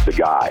the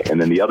guy, and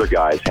then the other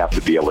guys have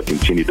to be able to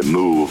continue to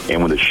move, and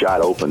when the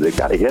shot opens, they've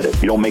got to hit it.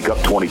 You don't make up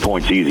 20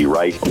 points easy,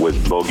 right,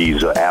 with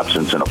Bogey's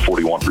absence and a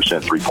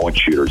 41% three-point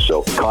shooter.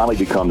 So Conley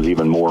becomes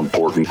even more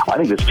important. I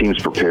think this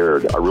team's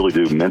prepared, I really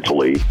do,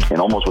 mentally, and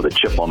almost with a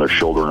chip on their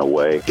shoulder in a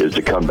way, is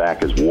to come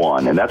back as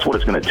one. And that's what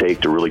it's going to take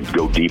to really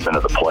go deep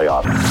into the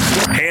playoffs.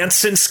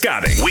 Hans and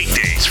Scotty,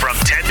 weekdays from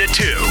 10 to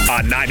 2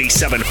 on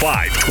 97.5,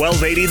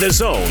 1280 The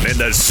Zone and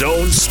the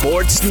Zone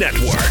Sports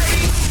Network.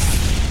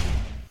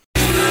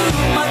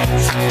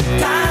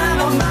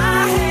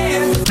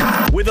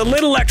 with a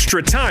little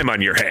extra time on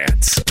your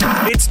hands.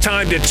 It's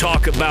time to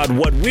talk about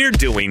what we're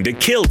doing to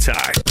kill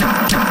time.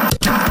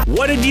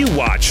 What did you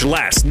watch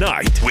last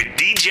night with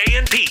DJ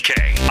and PK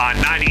on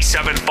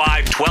 97.5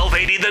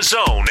 1280 The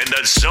Zone and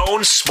the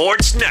Zone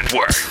Sports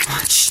Network? Too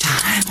much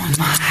time on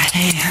my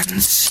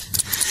hands.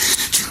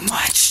 Too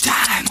much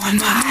time on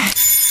my...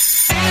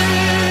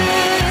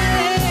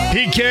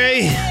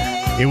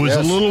 PK, it was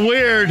a little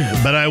weird,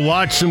 but I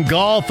watched some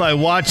golf. I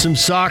watched some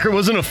soccer. It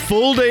wasn't a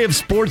full day of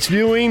sports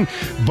viewing,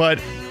 but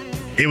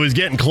it was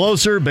getting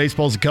closer.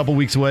 Baseball's a couple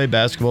weeks away.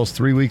 Basketball's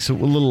 3 weeks, a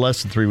little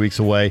less than 3 weeks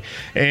away.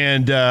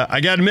 And I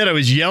got to admit, I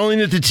was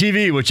yelling at the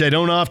TV, which I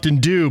don't often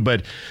do,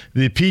 but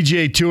the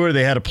PGA Tour,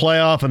 they had a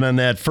playoff, and then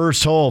that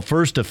first hole,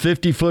 first a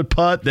 50-foot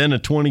putt, then a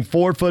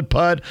 24-foot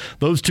putt,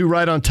 those two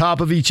right on top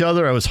of each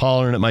other. I was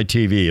hollering at my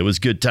TV. It was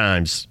good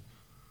times.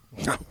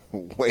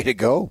 Way to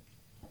go.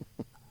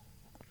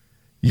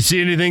 You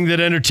see anything that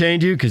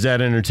entertained you? Because that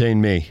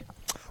entertained me.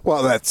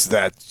 Well, that's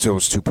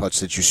those two putts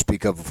that you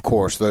speak of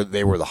course,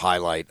 they were the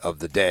highlight of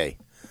the day.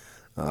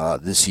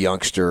 This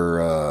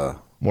youngster,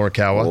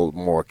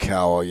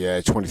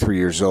 Morikawa, 23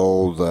 years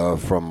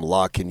old, from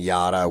La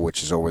Cañada,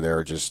 which is over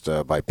there just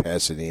by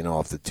Pasadena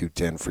off the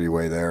 210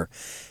 freeway there.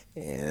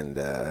 And,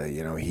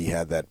 he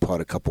had that putt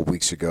a couple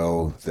weeks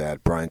ago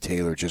that Brian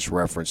Taylor just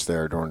referenced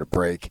there during the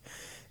break.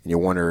 And you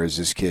wonder, is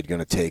this kid going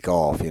to take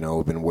off? We've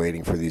been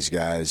waiting for these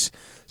guys,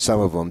 some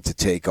of them, to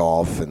take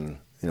off. And,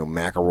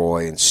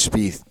 McIlroy and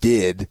Spieth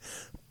did.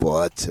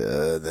 But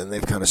then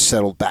they've kind of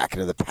settled back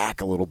into the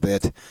pack a little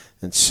bit.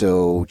 And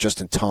so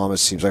Justin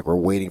Thomas seems like we're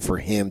waiting for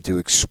him to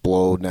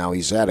explode. Now,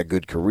 he's had a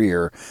good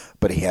career,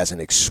 but he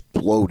hasn't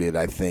exploded,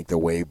 I think, the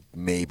way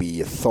maybe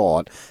you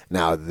thought.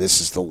 Now,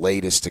 this is the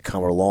latest to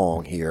come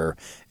along here.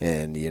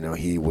 And,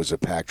 he was a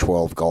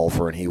Pac-12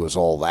 golfer, and he was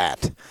all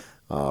that.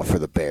 For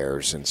the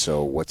Bears. And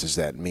so what does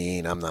that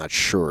mean? I'm not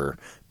sure,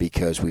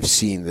 because we've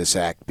seen this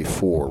act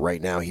before.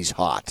 Right now he's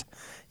hot,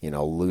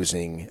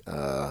 losing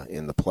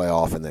in the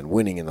playoff and then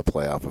winning in the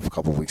playoff a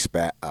couple of weeks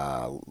back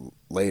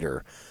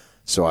later.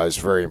 So I was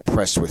very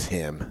impressed with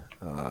him,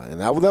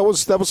 and that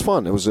was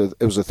fun. It was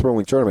a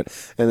thrilling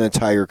tournament. And then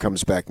Tiger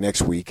comes back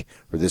next week,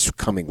 or this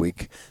coming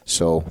week.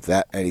 So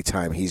that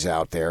anytime he's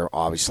out there,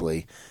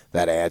 obviously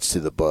that adds to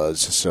the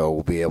buzz. So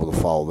we'll be able to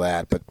follow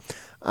that. But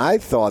I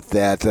thought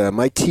that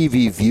my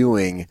TV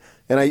viewing,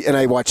 and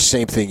I watched the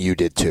same thing you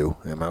did too.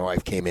 And my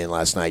wife came in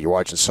last night. You're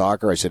watching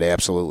soccer? I said,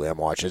 absolutely, I'm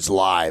watching. It's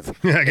live.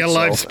 Yeah, I got a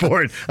live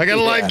sport. I got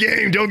a live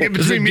game. Don't get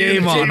between me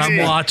and the game on.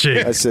 TV. I'm watching.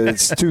 I said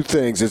it's two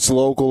things. It's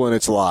local and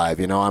it's live.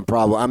 I'm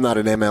not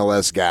an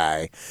MLS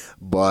guy,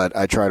 but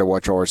I try to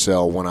watch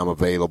RSL when I'm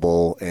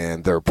available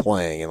and they're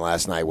playing. And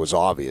last night was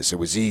obvious. It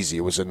was easy.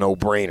 It was a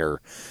no-brainer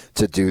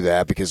to do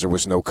that because there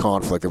was no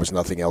conflict. There was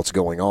nothing else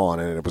going on,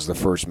 and it was the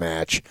first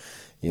match,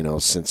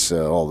 since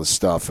all this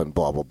stuff and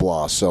blah, blah,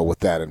 blah. So with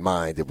that in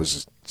mind, it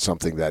was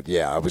something that,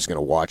 I was going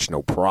to watch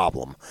no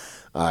problem.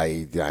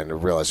 I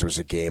realized there was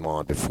a game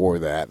on before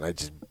that,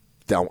 and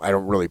I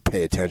don't really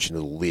pay attention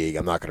to the league.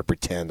 I'm not going to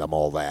pretend I'm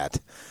all that.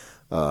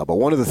 But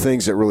one of the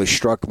things that really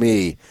struck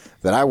me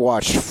that I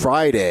watched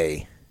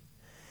Friday,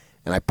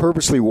 and I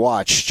purposely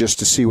watched just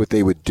to see what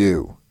they would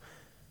do,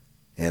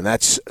 and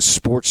that's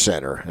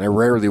SportsCenter. And I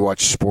rarely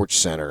watch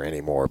SportsCenter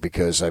anymore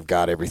because I've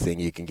got everything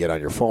you can get on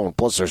your phone.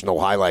 Plus, there's no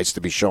highlights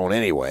to be shown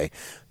anyway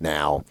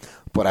now.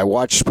 But I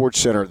watched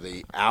SportsCenter,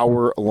 the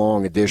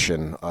hour-long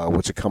edition.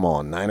 What's it come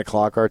on, 9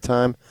 o'clock our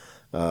time?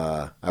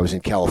 I was in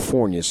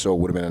California, so it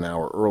would have been an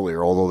hour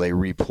earlier, although they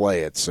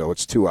replay it. So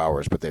it's 2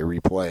 hours, but they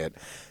replay it.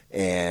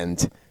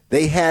 And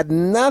they had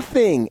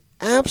nothing,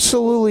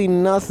 absolutely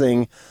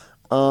nothing,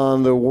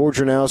 on the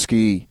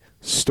Wojnarowski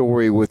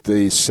story with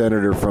the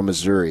senator from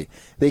Missouri.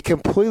 They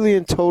completely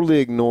and totally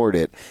ignored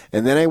it.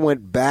 And then I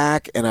went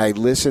back and I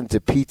listened to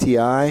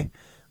PTI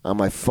on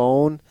my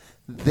phone.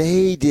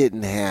 They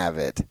didn't have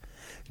it.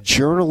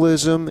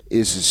 Journalism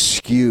is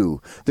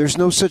askew. There's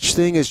no such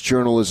thing as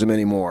journalism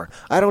anymore.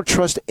 I don't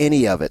trust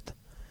any of it.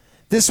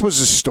 This was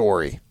a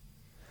story.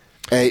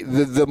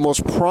 The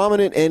most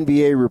prominent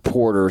NBA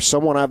reporter,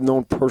 someone I've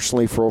known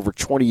personally for over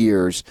 20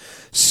 years,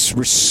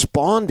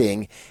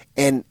 responding,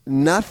 and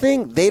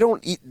nothing. They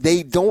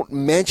don't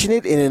mention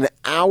it in an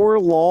hour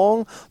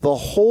long. The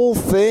whole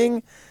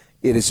thing.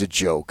 It is a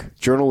joke.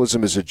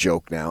 Journalism is a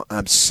joke now.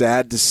 I'm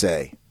sad to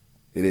say,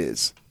 it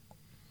is.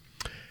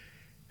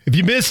 If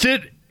you missed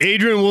it,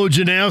 Adrian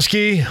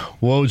Wojnarowski,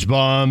 Woj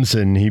bombs,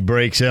 and he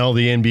breaks all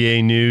the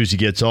NBA news. He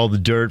gets all the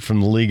dirt from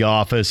the league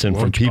office and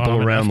from people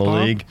around the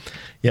league.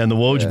 Yeah, and the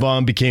Woj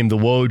bomb became the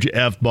Woj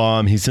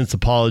F-bomb. He since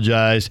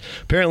apologized.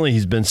 Apparently,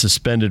 he's been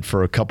suspended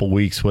for a couple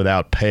weeks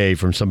without pay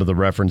from some of the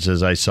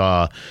references I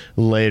saw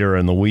later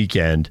in the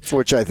weekend.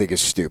 Which I think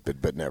is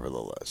stupid, but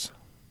nevertheless.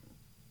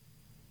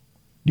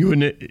 You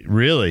wouldn't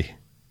really?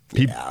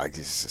 Yeah, like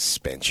these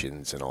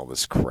suspensions and all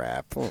this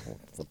crap. How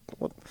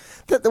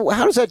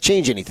does that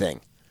change anything?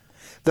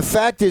 The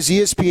fact is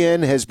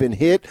ESPN has been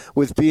hit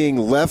with being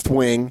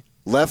left-wing,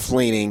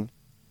 left-leaning,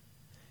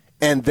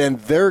 and then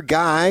their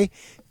guy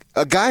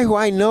a guy who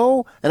I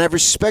know and I've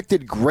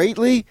respected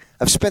greatly.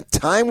 I've spent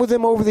time with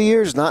him over the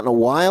years, not in a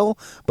while,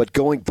 but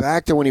going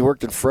back to when he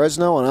worked in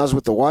Fresno and I was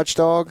with the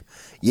Watchdog.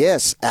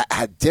 Yes, I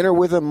had dinner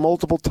with him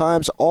multiple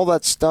times, all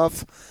that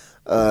stuff,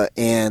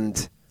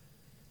 and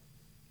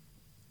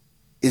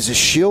is a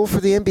shill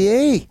for the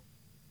NBA.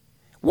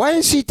 Why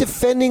is he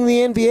defending the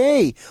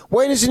NBA?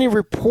 Why isn't he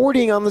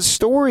reporting on the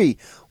story?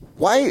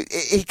 Why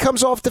he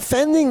comes off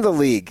defending the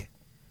league?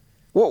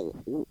 Well,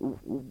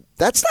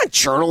 that's not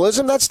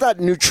journalism. That's not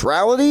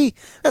neutrality.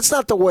 That's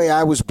not the way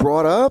I was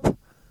brought up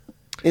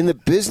in the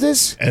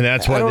business. And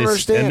that's why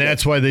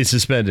they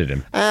suspended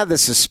him. The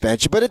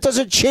suspension, but it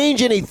doesn't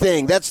change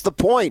anything. That's the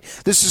point.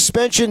 The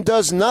suspension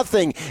does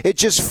nothing. It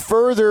just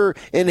further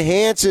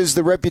enhances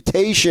the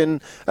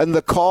reputation and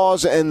the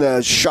cause and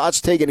the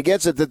shots taken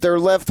against it that they're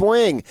left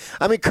wing.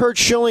 I mean, Curt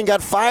Schilling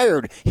got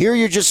fired. Here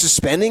you're just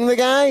suspending the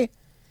guy?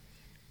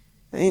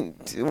 I mean,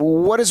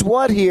 what is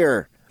what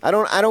here? I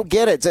don't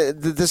get it.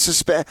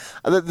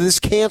 This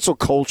cancel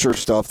culture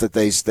stuff that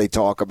they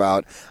talk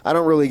about. I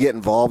don't really get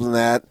involved in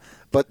that.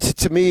 But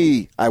to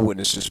me, I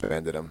wouldn't have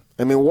suspended him.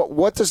 I mean,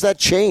 what does that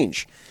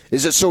change?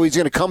 Is it so he's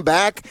going to come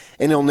back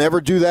and he'll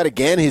never do that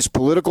again? His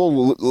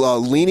political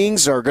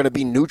leanings are going to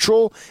be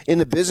neutral in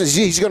the business.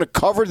 He's going to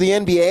cover the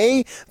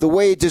NBA the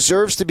way it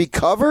deserves to be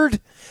covered?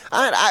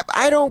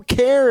 I don't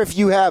care if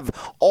you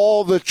have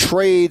all the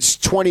trades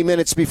 20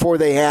 minutes before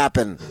they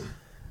happen.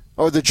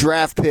 Or the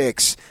draft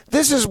picks.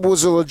 This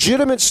was a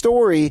legitimate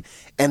story,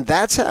 and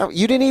that's how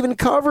you didn't even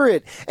cover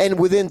it. And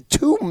within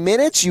 2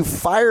 minutes, you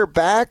fire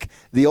back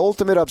the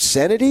ultimate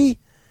obscenity?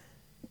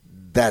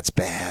 That's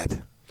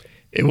bad.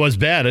 It was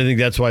bad. I think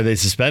that's why they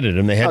suspended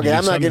him. They had to do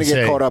I'm not going to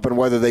get caught up in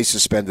whether they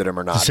suspended him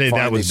or not. To say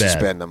that was bad.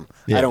 Suspend them.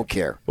 Yeah. I don't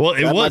care. Well,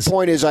 my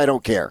point is I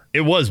don't care.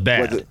 It was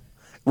bad.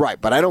 Right,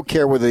 but I don't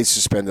care whether they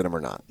suspended him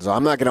or not. So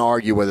I'm not going to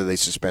argue whether they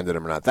suspended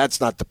him or not. That's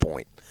not the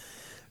point.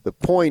 The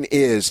point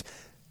is,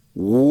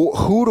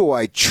 who do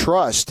I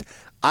trust?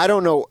 I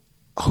don't know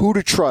who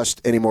to trust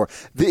anymore.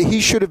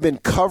 He should have been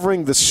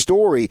covering the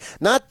story,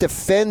 not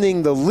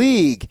defending the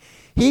league.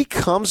 He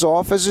comes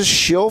off as a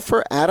shill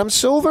for Adam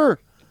Silver.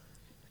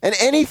 And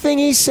anything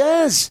he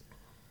says.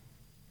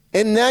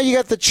 And now you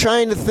got the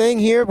China thing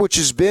here, which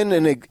has been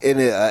an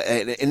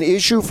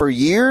issue for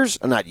years.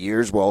 Not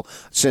years, well,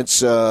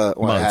 since it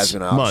has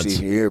been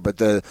obviously here. But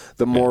the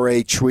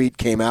Morey tweet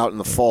came out in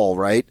the fall,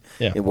 right?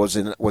 Yeah. Was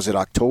it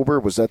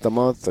October? Was that the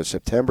month? Or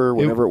September?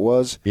 Whenever it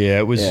was? Yeah,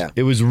 it was. Yeah.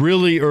 It was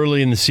really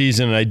early in the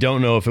season, and I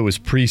don't know if it was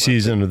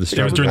preseason or the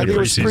start. I think it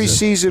was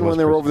preseason when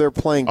they were over there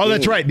playing games.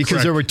 That's right,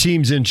 because there were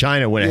teams in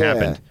China when it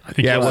happened. I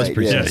think it was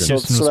preseason. Yeah.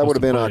 So that would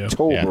have been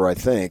October, I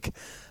think.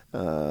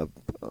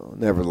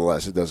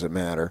 Nevertheless, it doesn't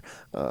matter.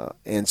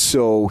 And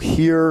so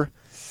here,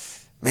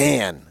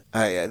 man,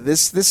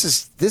 this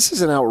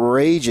is an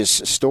outrageous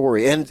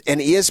story, and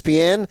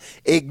ESPN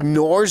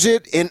ignores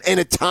it in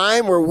a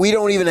time where we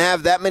don't even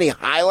have that many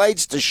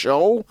highlights to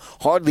show,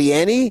 hardly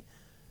any,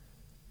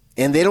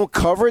 and they don't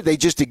cover it. They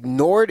just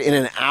ignore it in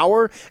an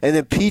hour, and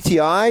then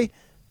PTI,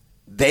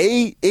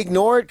 they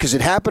ignore it because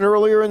it happened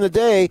earlier in the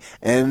day,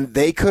 and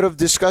they could have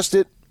discussed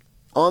it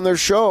on their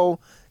show,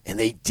 and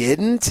they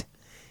didn't.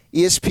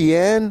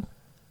 ESPN,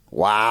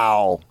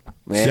 wow,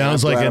 man!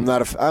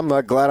 I'm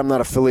not glad I'm not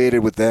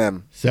affiliated with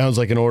them. Sounds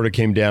like an order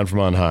came down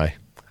from on high.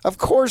 Of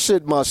course,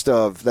 it must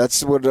have.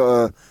 That's what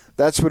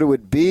it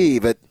would be.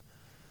 But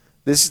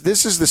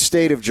this is the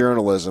state of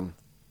journalism.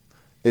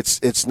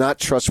 It's not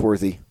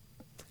trustworthy,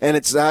 and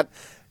it's not.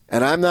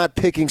 And I'm not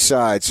picking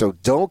sides, so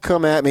don't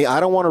come at me. I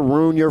don't want to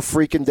ruin your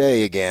freaking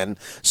day again.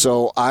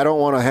 So I don't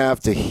want to have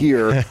to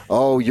hear,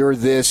 oh, you're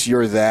this,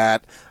 you're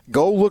that.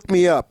 Go look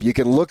me up. You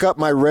can look up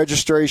my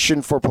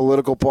registration for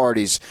political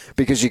parties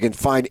because you can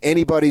find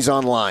anybody's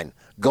online.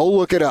 Go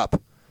look it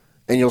up,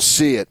 and you'll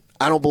see it.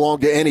 I don't belong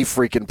to any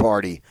freaking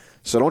party.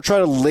 So don't try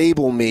to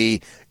label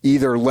me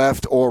either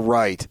left or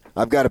right.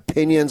 I've got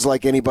opinions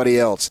like anybody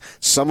else.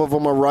 Some of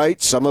them are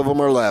right, some of them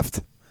are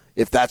left,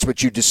 if that's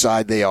what you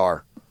decide they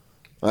are.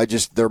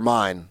 They're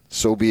mine.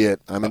 So be it.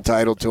 I'm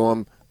entitled to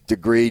them.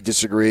 Agree,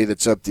 disagree,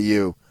 that's up to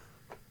you.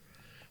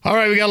 All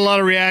right, we got a lot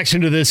of reaction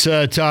to this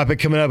topic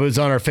coming up. It's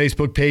on our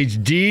Facebook page,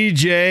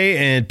 DJ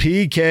and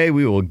PK.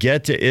 We will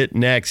get to it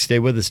next. Stay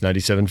with us,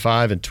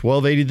 97.5 and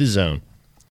 1280 The Zone.